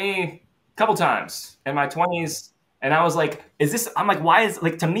happened to me a couple times in my 20s. And I was like,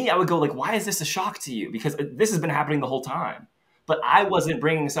 to me, I would go like, why is this a shock to you? Because this has been happening the whole time. But I wasn't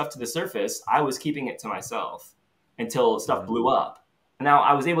bringing stuff to the surface. I was keeping it to myself until stuff blew up. And now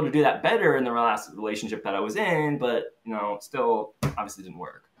I was able to do that better in the last relationship that I was in, but still obviously didn't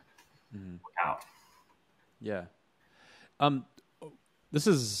work out. Yeah. This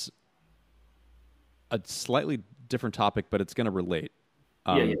is a slightly different topic, but it's going to relate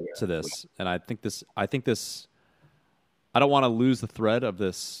to this. And I think this. I don't want to lose the thread of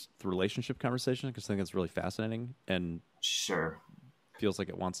this relationship conversation, because I think it's really fascinating and sure feels like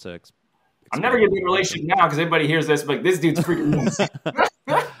it wants to. I'm never going to be in a relationship now, because everybody hears this like, this dude's freaking nuts.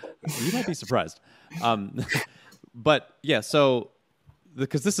 You might be surprised. But yeah, so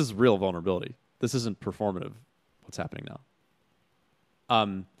because this is real vulnerability. This isn't performative. What's happening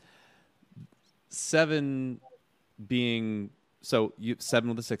now? 7 being, so you 7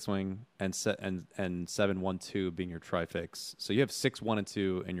 with the 6 wing, and 7, 1, 2 being your trifix. So you have 6, 1, and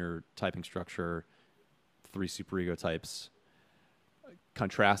 2 in your typing structure, 3 superego types,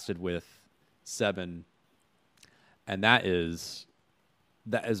 contrasted with 7, and that is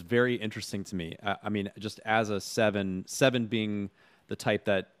very interesting to me. I mean, just as a 7 being the type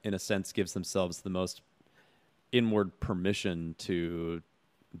that, in a sense, gives themselves the most inward permission to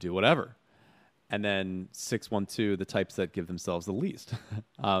do whatever. And then 6, 1, 2, the types that give themselves the least.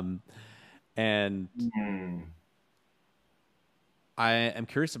 And I am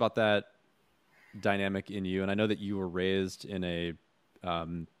curious about that dynamic in you. And I know that you were raised in a,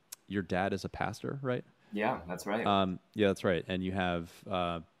 your dad is a pastor, right? Yeah, that's right. Yeah, that's right. And you have,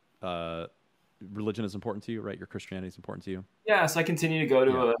 religion is important to you, right? Your Christianity is important to you. Yeah, so I continue to go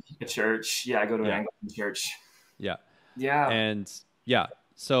to a church. Yeah, I go to an Anglican church. Yeah. Yeah. And yeah,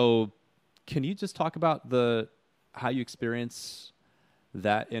 so can you just talk about how you experience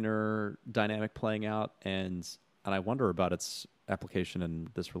that inner dynamic playing out, and I wonder about its application in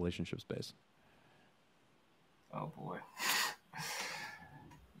this relationship space? Oh boy.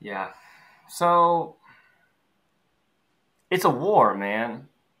 Yeah. So it's a war, man.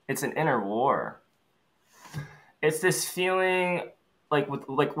 It's an inner war. It's this feeling like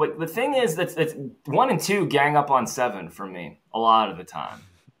the thing is that's 1 and 2 gang up on 7 for me a lot of the time.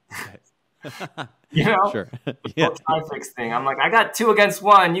 Sure. Yeah. Trifix thing. I'm like, I got 2 against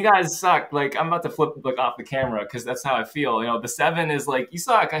 1. You guys suck. Like, I'm about to flip off the camera, because that's how I feel. The 7 is like, you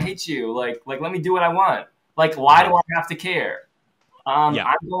suck. I hate you. Like let me do what I want. Like, why do I have to care? I'm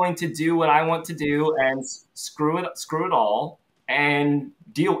going to do what I want to do and screw it all and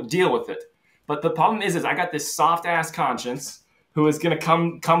deal with it. But the problem is I got this soft ass conscience who is gonna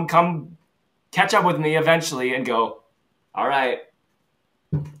come catch up with me eventually and go, all right,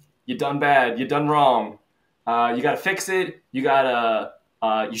 you done bad, you done wrong. You gotta fix it. You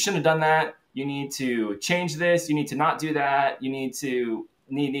shouldn't have done that. you need to change this, you need to not do that, you need to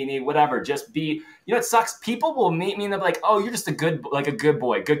need whatever. Just be, it sucks. People will meet me and they'll be like, oh, you're just a good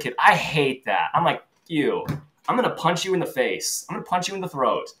boy, good kid. I hate that. I'm like, I'm going to punch you in the face. I'm going to punch you in the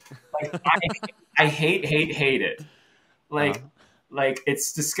throat. Like, I hate it. Like,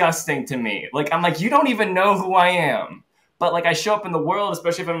 it's disgusting to me. Like, I'm like, you don't even know who I am. But like, I show up in the world,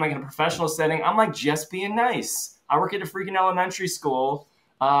 especially if I'm like in a professional setting, I'm like, just being nice. I work at a freaking elementary school.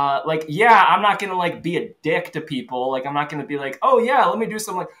 I'm not going to like be a dick to people. Like, I'm not going to be like, oh yeah, let me do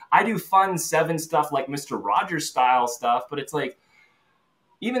some, like, I do fun 7 stuff, like Mr. Rogers style stuff. But it's like,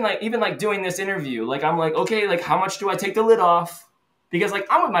 even doing this interview, like, I'm like, okay, like, how much do I take the lid off? Because like,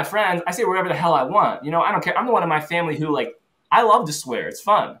 I'm with my friends. I say whatever the hell I want. I don't care. I'm the one in my family who, like, I love to swear. It's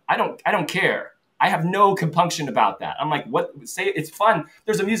fun. I don't care. I have no compunction about that. I'm like, say it's fun.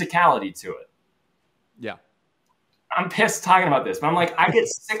 There's a musicality to it. Yeah. I'm pissed talking about this, but I'm like, I get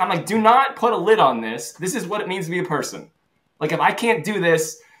sick. I'm like, do not put a lid on this. This is what it means to be a person. Like, if I can't do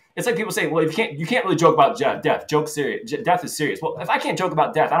this, it's like people say, well, you can't really joke about death. Death is serious. Well, if I can't joke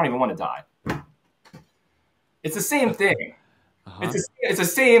about death, I don't even want to die. It's the same thing. Uh-huh. It's the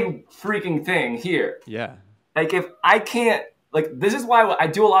same freaking thing here. Yeah. Like, if I can't, like, this is why I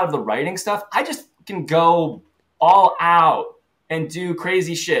do a lot of the writing stuff. I just can go all out and do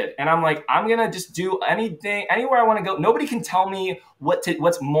crazy shit. And I'm like, I'm going to just do anything, anywhere I want to go. Nobody can tell me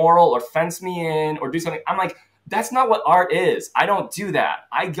what's moral or fence me in or do something. I'm like, that's not what art is. I don't do that.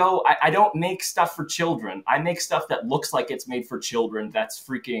 I don't make stuff for children. I make stuff that looks like it's made for children. That's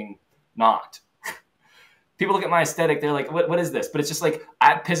freaking not. People look at my aesthetic, they're like, what is this? But it's just like,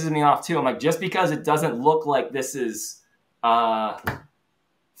 it pisses me off too. I'm like, just because it doesn't look like this is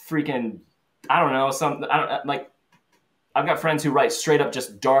freaking, I don't know, like, I've got friends who write straight up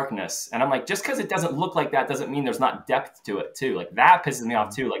just darkness. And I'm like, just because it doesn't look like that doesn't mean there's not depth to it too. Like, that pisses me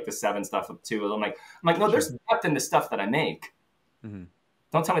off too, like the 7 stuff too. I'm like, no, there's depth in the stuff that I make. Mm-hmm.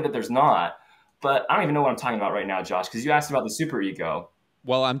 Don't tell me that there's not. But I don't even know what I'm talking about right now, Josh, because you asked about the superego.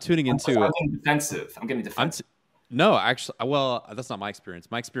 Well, I'm tuning into. I'm getting defensive. No, actually, well, that's not my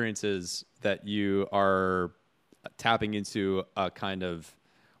experience. My experience is that you are tapping into a kind of,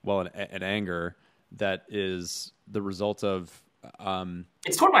 well, an anger that is the result of.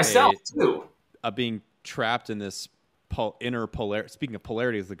 It's toward myself too. Being trapped in this inner polarity. Speaking of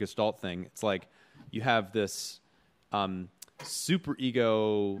polarity, is the Gestalt thing. It's like you have this super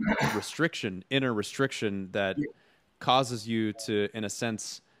ego restriction, inner restriction that. Causes you to, in a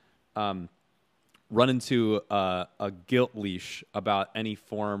sense, run into a guilt leash about any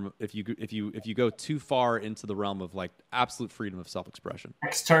form. If you go too far into the realm of like absolute freedom of self-expression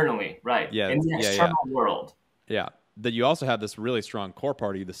externally, right? Yeah, in the external world. Yeah, that you also have this really strong core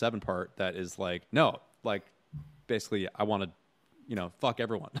party, the 7 part, that is like, no, like basically, I want to, fuck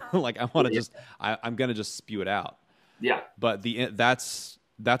everyone. Like, I want to I'm gonna just spew it out. Yeah, but that's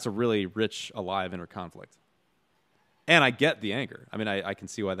a really rich, alive inner conflict. And I get the anger. I mean, I can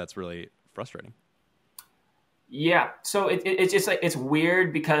see why that's really frustrating. Yeah. So it's just like, it's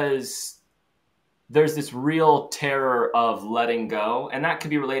weird because there's this real terror of letting go. And that could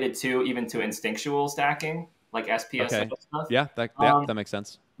be related even to instinctual stacking, like SPS stuff. Yeah, that makes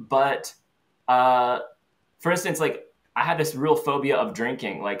sense. But for instance, like, I had this real phobia of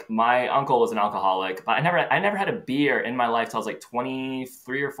drinking. Like, my uncle was an alcoholic, but I never had a beer in my life till I was like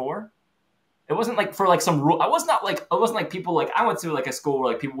 23 or 4. It wasn't like for like some rule. I wasn't like people, like, I went to like a school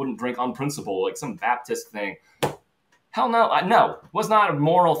where like people wouldn't drink on principle, like some Baptist thing. Hell no. No, it was not a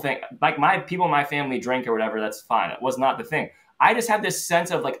moral thing. Like, my people in my family drink or whatever. That's fine. It was not the thing. I just had this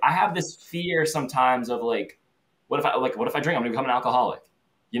sense of like, I have this fear sometimes of like, what if I drink? I'm going to become an alcoholic.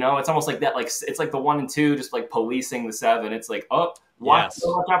 It's almost like that. Like, it's like the 1 and 2, just like policing the 7. It's like, oh, watch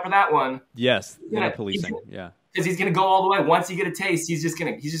out for that one. Yes. Policing. Yeah. Because he's going to go all the way. Once you get a taste, he's just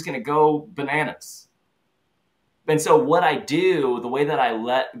going to go bananas. And so what I do, the way that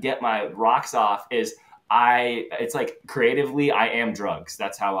I get my rocks off is it's like creatively, I am drugs.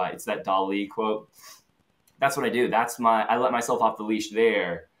 That's how it's that Dali quote. That's what I do. I let myself off the leash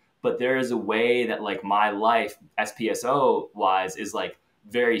there. But there is a way that like my life, SPSO wise, is like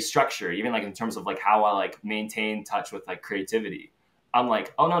very structured, even like in terms of like how I like maintain touch with like creativity. I'm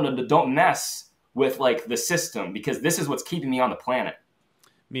like, oh no, don't mess with like the system, because this is what's keeping me on the planet.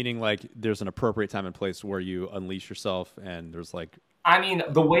 Meaning like there's an appropriate time and place where you unleash yourself, and there's like, I mean,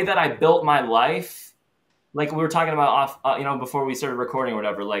 the way that I built my life, like we were talking about before we started recording or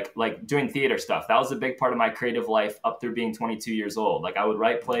whatever, like doing theater stuff. That was a big part of my creative life up through being 22 years old. Like, I would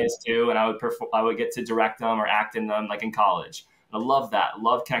write plays too, and I would get to direct them or act in them, like in college. And I love that. I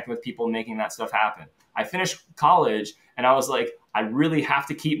love connecting with people, making that stuff happen. I finished college and I was like, I really have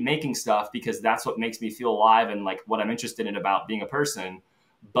to keep making stuff because that's what makes me feel alive and like what I'm interested in about being a person.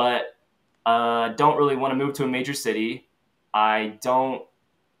 But don't really want to move to a major city. I don't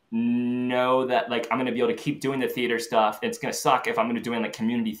know that like I'm going to be able to keep doing the theater stuff. It's going to suck if I'm going to doing like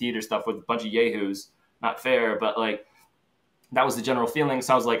community theater stuff with a bunch of yahoos. Not fair, but like that was the general feeling.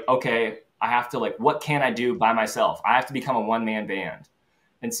 So I was like, okay, I have to like, what can I do by myself? I have to become a one-man band.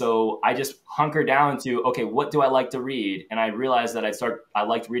 And so I just hunker down to, okay, what do I like to read? And I realized that I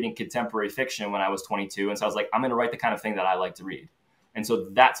liked reading contemporary fiction when I was 22. And so I was like, I'm going to write the kind of thing that I like to read. And so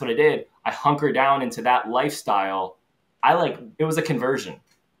that's what I did. I hunkered down into that lifestyle. It was a conversion.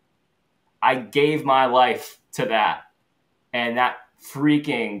 I gave my life to that. And that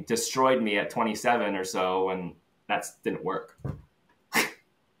freaking destroyed me at 27 or so. And that didn't work.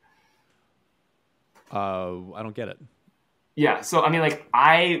 I don't get it. Yeah. So, I mean, like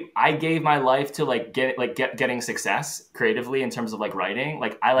I gave my life to getting success creatively in terms of like writing.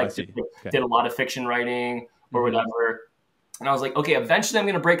 Like I did a lot of fiction writing or whatever. And I was like, okay, eventually I'm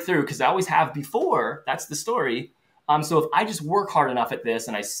going to break through because I always have before. That's the story. So if I just work hard enough at this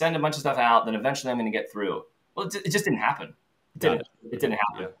and I send a bunch of stuff out, then eventually I'm going to get through. Well, it just didn't happen. It didn't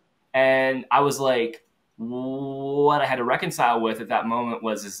happen. Yeah. And I was like, what I had to reconcile with at that moment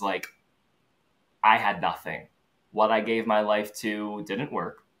was like, I had nothing. What I gave my life to didn't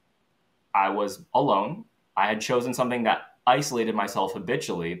work. I was alone. I had chosen something that isolated myself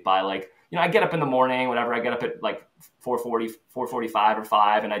habitually by like, I get up in the morning, whatever. I get up at like 4:40, 4:45 or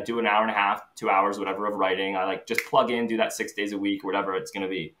 5, and I do an hour and a half, 2 hours, whatever, of writing. I like just plug in, do that 6 days a week, or whatever it's going to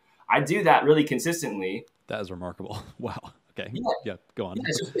be. I do that really consistently. That is remarkable. Wow. Okay. Yeah, go on. Yeah,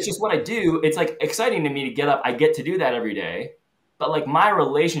 it's just what I do. It's like exciting to me to get up. I get to do that every day. But like my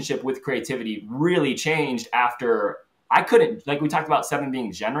relationship with creativity really changed after I couldn't, like we talked about 7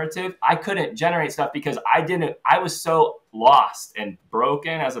 being generative. I couldn't generate stuff because I was so lost and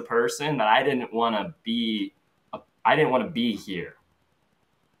broken as a person that I didn't want to be here.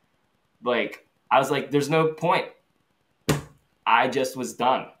 Like, I was like, there's no point. I just was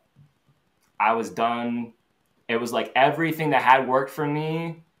done. I was done. It was like everything that had worked for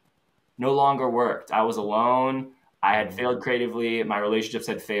me no longer worked. I was alone. I had failed creatively. My relationships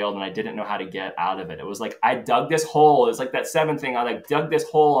had failed and I didn't know how to get out of it. It was like, I dug this hole. It's like that 7 thing. I like dug this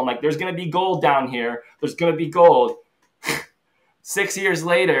hole. I'm like, there's going to be gold down here. There's going to be gold. 6 years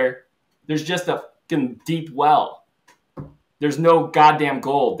later, there's just a fucking deep well. There's no goddamn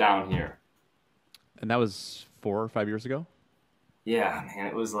gold down here. And that was 4 or 5 years ago? Yeah, man.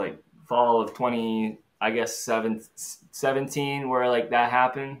 It was like fall of 17 where like that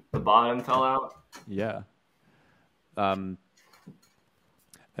happened. The bottom fell out. Yeah. And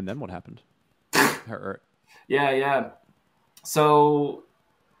then what happened? Yeah. So,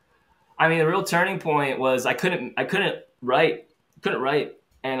 I mean, the real turning point was I couldn't write.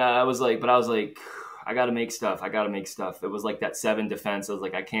 And I was like, I got to make stuff. It was like that 7 defense. I was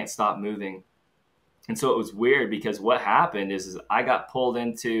like, I can't stop moving. And so it was weird because what happened is I got pulled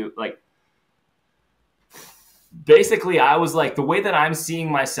into like, basically, I was like, the way that I'm seeing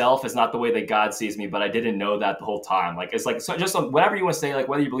myself is not the way that God sees me, but I didn't know that the whole time. Like, it's like, so just whatever you want to say, like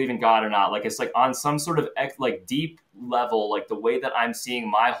whether you believe in God or not, like, it's like on some sort of like deep level, like the way that I'm seeing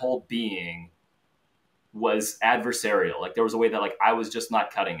my whole being was adversarial. Like there was a way that like, I was just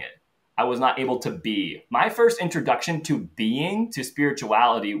not cutting it. I was not able to be. My first introduction to being, to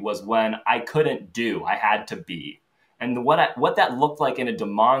spirituality was when I couldn't do, I had to be. And what that looked like in a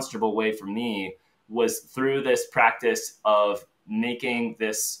demonstrable way for me was through this practice of making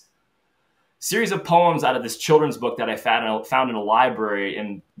this series of poems out of this children's book that I found in a library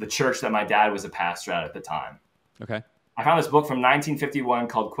in the church that my dad was a pastor at the time. Okay. I found this book from 1951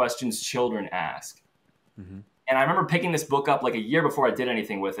 called Questions Children Ask. Mm-hmm. And I remember picking this book up like a year before I did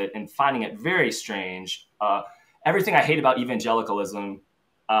anything with it and finding it very strange. Everything I hate about evangelicalism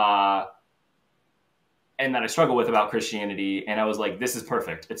and that I struggle with about Christianity. And I was like, this is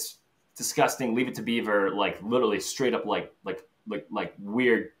perfect. It's disgusting. Leave it to Beaver, like literally straight up like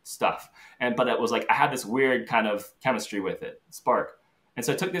weird stuff. But it was like I had this weird kind of chemistry with it, spark. And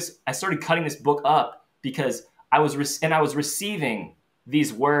so I started cutting this book up because I was receiving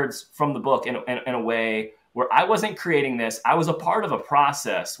these words from the book in a way where I wasn't creating this. I was a part of a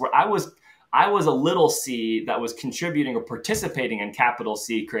process where I was a little C that was contributing or participating in capital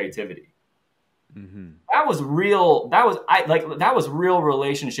C creativity. Mm-hmm. That was real. That was real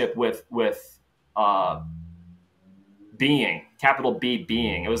relationship with being, capital B,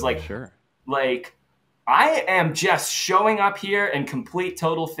 being. It was like, sure. Like I am just showing up here in complete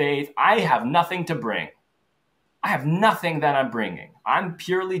total faith. I have nothing to bring. I have nothing that I'm bringing. I'm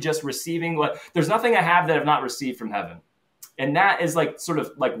purely just receiving there's nothing I have that I've not received from heaven. And that is like sort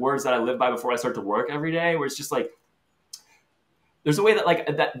of like words that I live by before I start to work every day, where it's just like, there's a way that like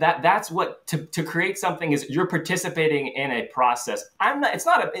that's what to create something is you're participating in a process. It's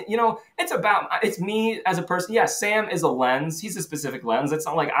me as a person. Yeah, Sam is a lens. He's a specific lens. It's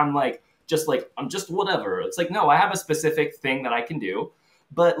not like I'm just whatever. It's like, no, I have a specific thing that I can do.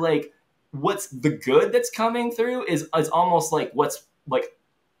 But like what's the good that's coming through is almost like what's like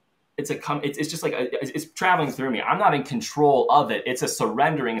it's just like it's traveling through me. I'm not in control of it. It's a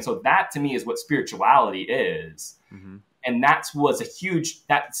surrendering. And so that to me is what spirituality is. Mm-hmm. And that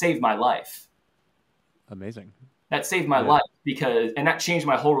saved my life. Amazing. That saved my life and that changed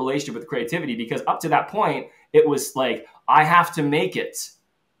my whole relationship with creativity, because up to that point, it was like, I have to make it.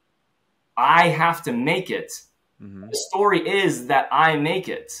 I have to make it. Mm-hmm. The story is that I make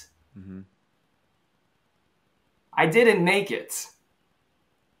it. Mm-hmm. I didn't make it.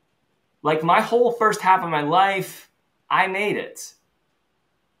 Like my whole first half of my life, I made it.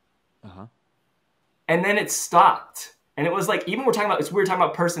 Uh-huh. And then it stopped. And it was like, even we're talking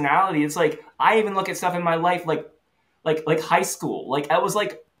about personality. It's like, I even look at stuff in my life, like high school. Like I was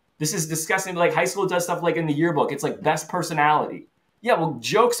like, this is disgusting. Like high school does stuff like in the yearbook. It's like best personality. Yeah, well,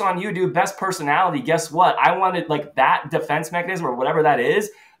 joke's on you, dude. Best personality. Guess what? I wanted like that defense mechanism or whatever that is.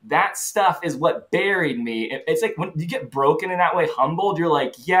 That stuff is what buried me. It's like when you get broken in that way, humbled, you're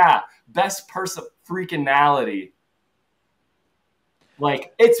like, yeah, best person freakinality.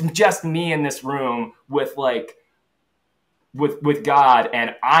 Like it's just me in this room with God,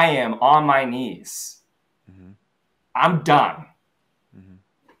 and I am on my knees. Mm-hmm. I'm done. Mm-hmm.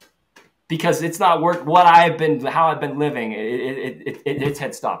 Because it's not how I've been living. It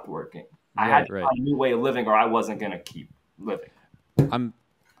had stopped working. I had to find a new way of living, or I wasn't going to keep living.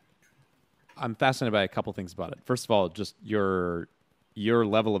 I'm fascinated by a couple things about it. First of all, just your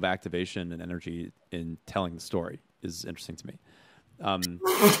level of activation and energy in telling the story is interesting to me.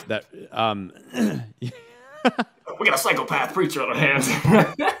 We got a psychopath preacher on our hands.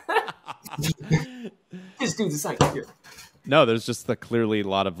 This dude's a psycho. Yeah. No, there's just clearly a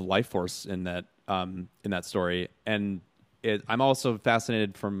lot of life force in that story, and I'm also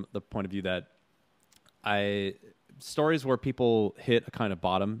fascinated from the point of view that stories where people hit a kind of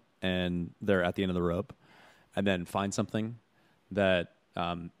bottom and they're at the end of the rope, and then find something that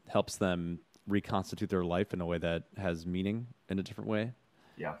helps them reconstitute their life in a way that has meaning in a different way.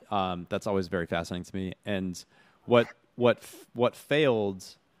 Yeah, that's always very fascinating to me. And what failed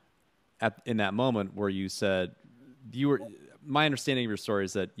in that moment where you said my understanding of your story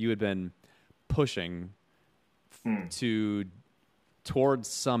is that you had been pushing towards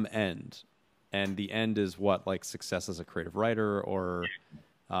some end, and the end is what, like success as a creative writer or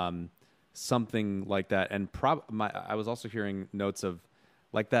something like that. And I was also hearing notes of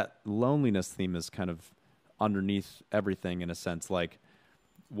like that loneliness theme is kind of underneath everything in a sense. Like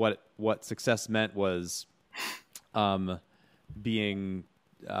what success meant was being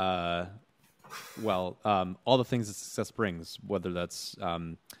all the things that success brings, whether that's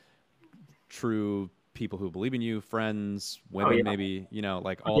true people who believe in you, friends, women, maybe,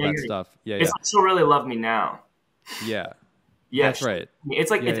 like all that stuff. Yeah, it's like, she'll really love me now. Yeah. Yeah, that's right. It's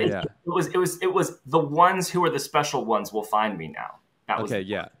like it was the ones who are the special ones will find me now. There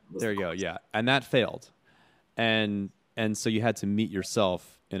you go. Yeah, and that failed, and so you had to meet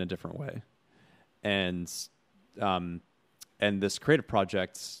yourself in a different way, and this creative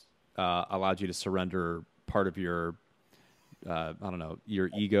project allowed you to surrender part of your your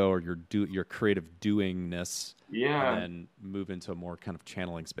ego or your creative doingness, and then move into a more kind of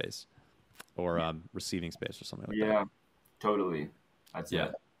channeling space or receiving space or something like that. Yeah, totally. That's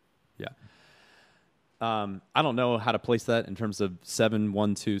it. Yeah. I don't know how to place that in terms of 7,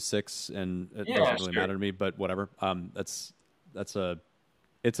 1, 2, 6, and it doesn't really matter to me. But whatever. It's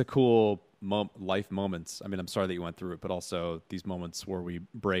a cool life moments. I mean, I'm sorry that you went through it, but also these moments where we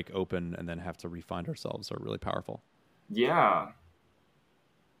break open and then have to re-find ourselves are really powerful. Yeah.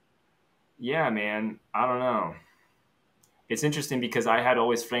 Yeah, man. I don't know. It's interesting because I had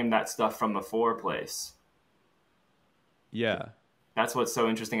always framed that stuff from the 4 place. Yeah. That's what's so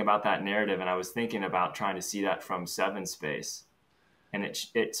interesting about that narrative, and I was thinking about trying to see that from 7 space, and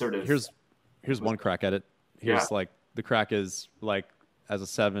it sort of here's one crack at it. Here's like the crack is like as a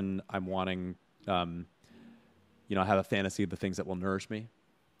 7, I'm wanting, I have a fantasy of the things that will nourish me.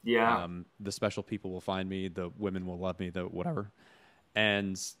 Yeah. The special people will find me. The women will love me. The whatever,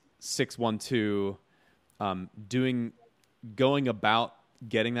 and 6, 1, 2, going about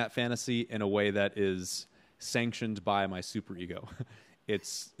getting that fantasy in a way that is sanctioned by my superego.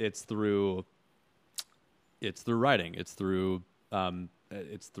 It's through it's through writing. It's through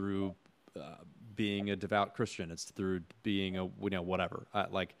being a devout Christian. It's through being a, whatever.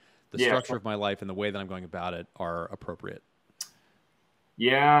 Like the Yeah. structure of my life and the way that I'm going about it are appropriate.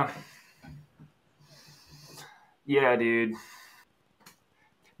 Yeah. Yeah, dude.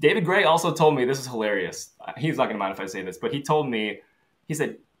 David Gray also told me, this is hilarious. He's not going to mind if I say this, but he told me, he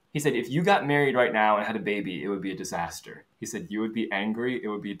said, if you got married right now and had a baby, it would be a disaster. He said, you would be angry. It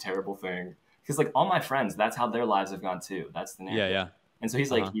would be a terrible thing. Because like all my friends, that's how their lives have gone too. That's the narrative. Yeah. And so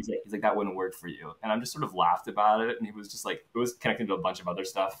he's like, that wouldn't work for you. And I'm just sort of laughed about it. And he was just like, it was connected to a bunch of other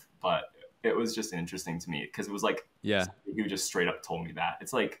stuff, but it was just interesting to me because it was like, he just straight up told me that.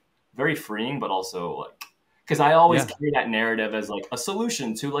 It's like very freeing, but also like, because I always carry that narrative as like a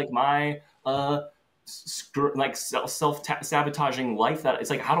solution to like my like self-sabotaging life. That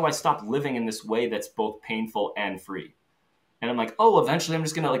it's like, how do I stop living in this way that's both painful and free? And I'm like, oh, eventually I'm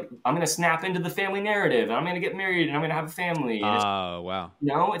just gonna I'm gonna snap into the family narrative, and I'm gonna get married, and I'm gonna have a family. Oh, wow.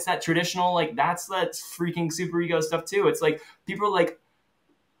 No, it's that traditional, like that's freaking superego stuff too. It's like people are like,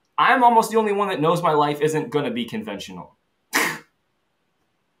 I'm almost the only one that knows my life isn't gonna be conventional.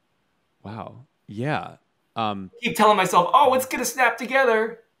 Wow. Yeah. Keep telling myself, oh, it's gonna snap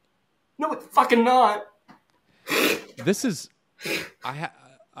together. No, it's fucking not. This is,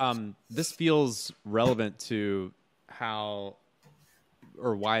 this feels relevant to how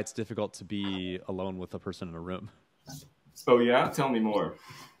or why it's difficult to be alone with a person in a room. Oh yeah? Tell me more.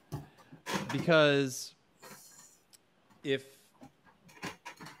 Because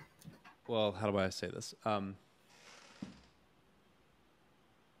how do I say this?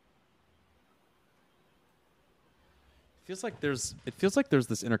 It feels like there's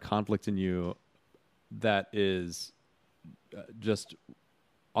this inner conflict in you that is just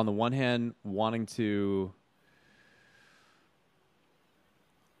on the one hand wanting to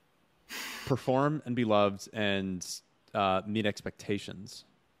perform and be loved and meet expectations,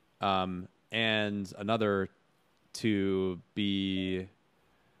 and another to be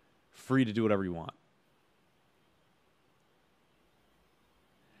free to do whatever you want.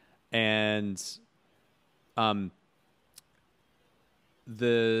 And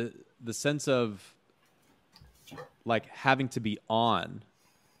the sense of like having to be on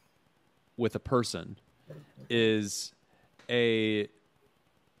with a person is a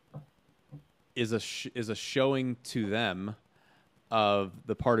showing to them of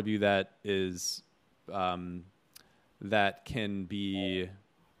the part of you that is that can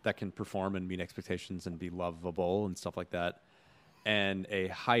perform and meet expectations and be lovable and stuff like that, and a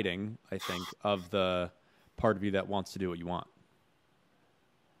hiding, I think, of the part of you that wants to do what you want.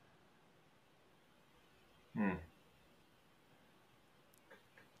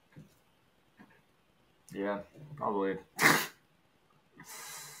 Yeah, probably.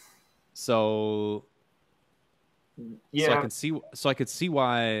 So I could see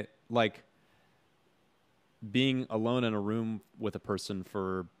why, like, being alone in a room with a person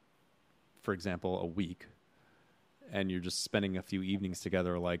for example, a week, and you're just spending a few evenings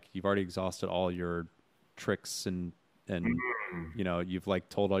together, like you've already exhausted all your tricks and you've like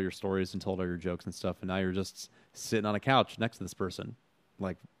told all your stories and told all your jokes and stuff, and now you're just sitting on a couch next to this person.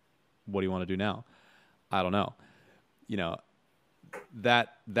 Like, what do you want to do now? I don't know.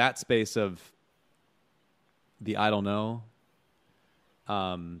 That space of the I don't know.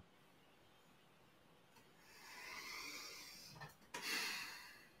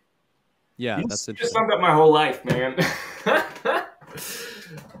 That's interesting. Just summed up my whole life, man.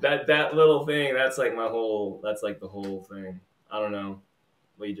 that little thing, that's like the whole thing. I don't know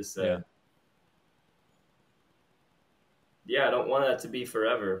what you just said. Yeah, I don't want that to be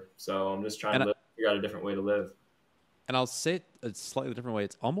forever. So I'm just trying to figure out a different way to live. And I'll say it a slightly different way.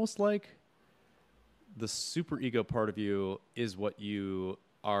 It's almost like the superego part of you is what you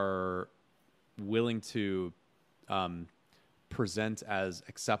are willing to present as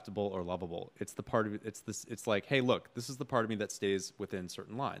acceptable or lovable. It's the part of it. It's like, hey, look, this is the part of me that stays within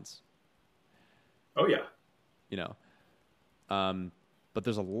certain lines. Oh yeah. But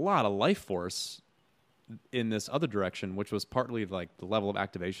there's a lot of life force in this other direction, which was partly like the level of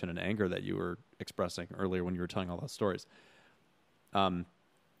activation and anger that you were expressing earlier when you were telling all those stories.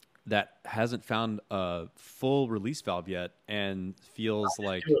 That hasn't found a full release valve yet, and feels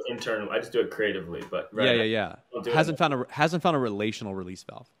like internal. I just do it creatively, but hasn't found a relational release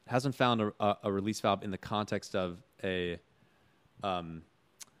valve. Hasn't found a release valve in the context of a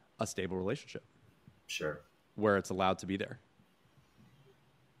stable relationship. Sure. Where it's allowed to be there.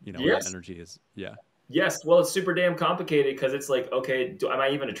 Where that energy is. Yeah. Yes. Well, it's super damn complicated because it's like, okay, am I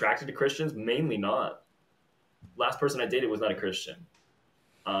even attracted to Christians? Mainly not. Last person I dated was not a Christian.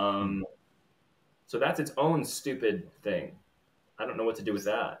 So that's its own stupid thing. I don't know what to do with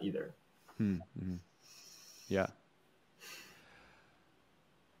that either. Mm-hmm. Yeah.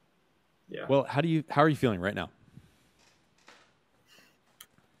 Yeah. Well, how are you feeling right now?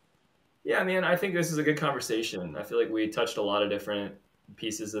 Yeah, man, I think this is a good conversation. I feel like we touched a lot of different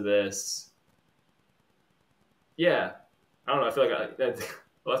pieces of this. Yeah. I don't know. I feel like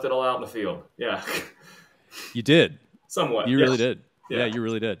I left it all out in the field. Yeah. You did. Somewhat. You really did. Yeah. Yeah, you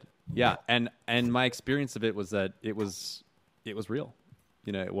really did. Yeah. And my experience of it was that it was real.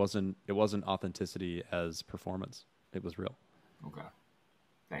 You know, it wasn't authenticity as performance. It was real. Okay.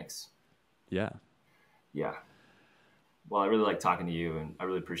 Thanks. Yeah. Yeah. Well, I really like talking to you, and I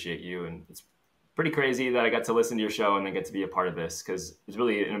really appreciate you. And it's pretty crazy that I got to listen to your show and then get to be a part of this, because it's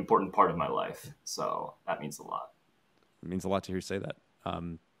really an important part of my life. So that means a lot. It means a lot to hear you say that.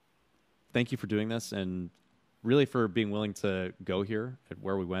 Thank you for doing this, and really for being willing to go here at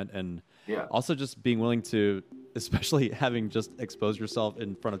where we went, and also just being willing to, especially having just exposed yourself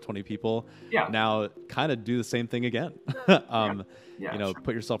in front of 20 people, now kind of do the same thing again. You know,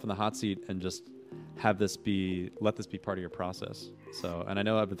 put yourself in the hot seat and just let this be part of your process. So, and I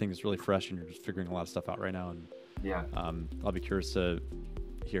know everything is really fresh and you're just figuring a lot of stuff out right now. And I'll be curious to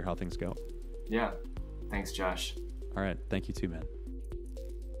hear how things go. Yeah. Thanks, Josh. All right. Thank you too, man.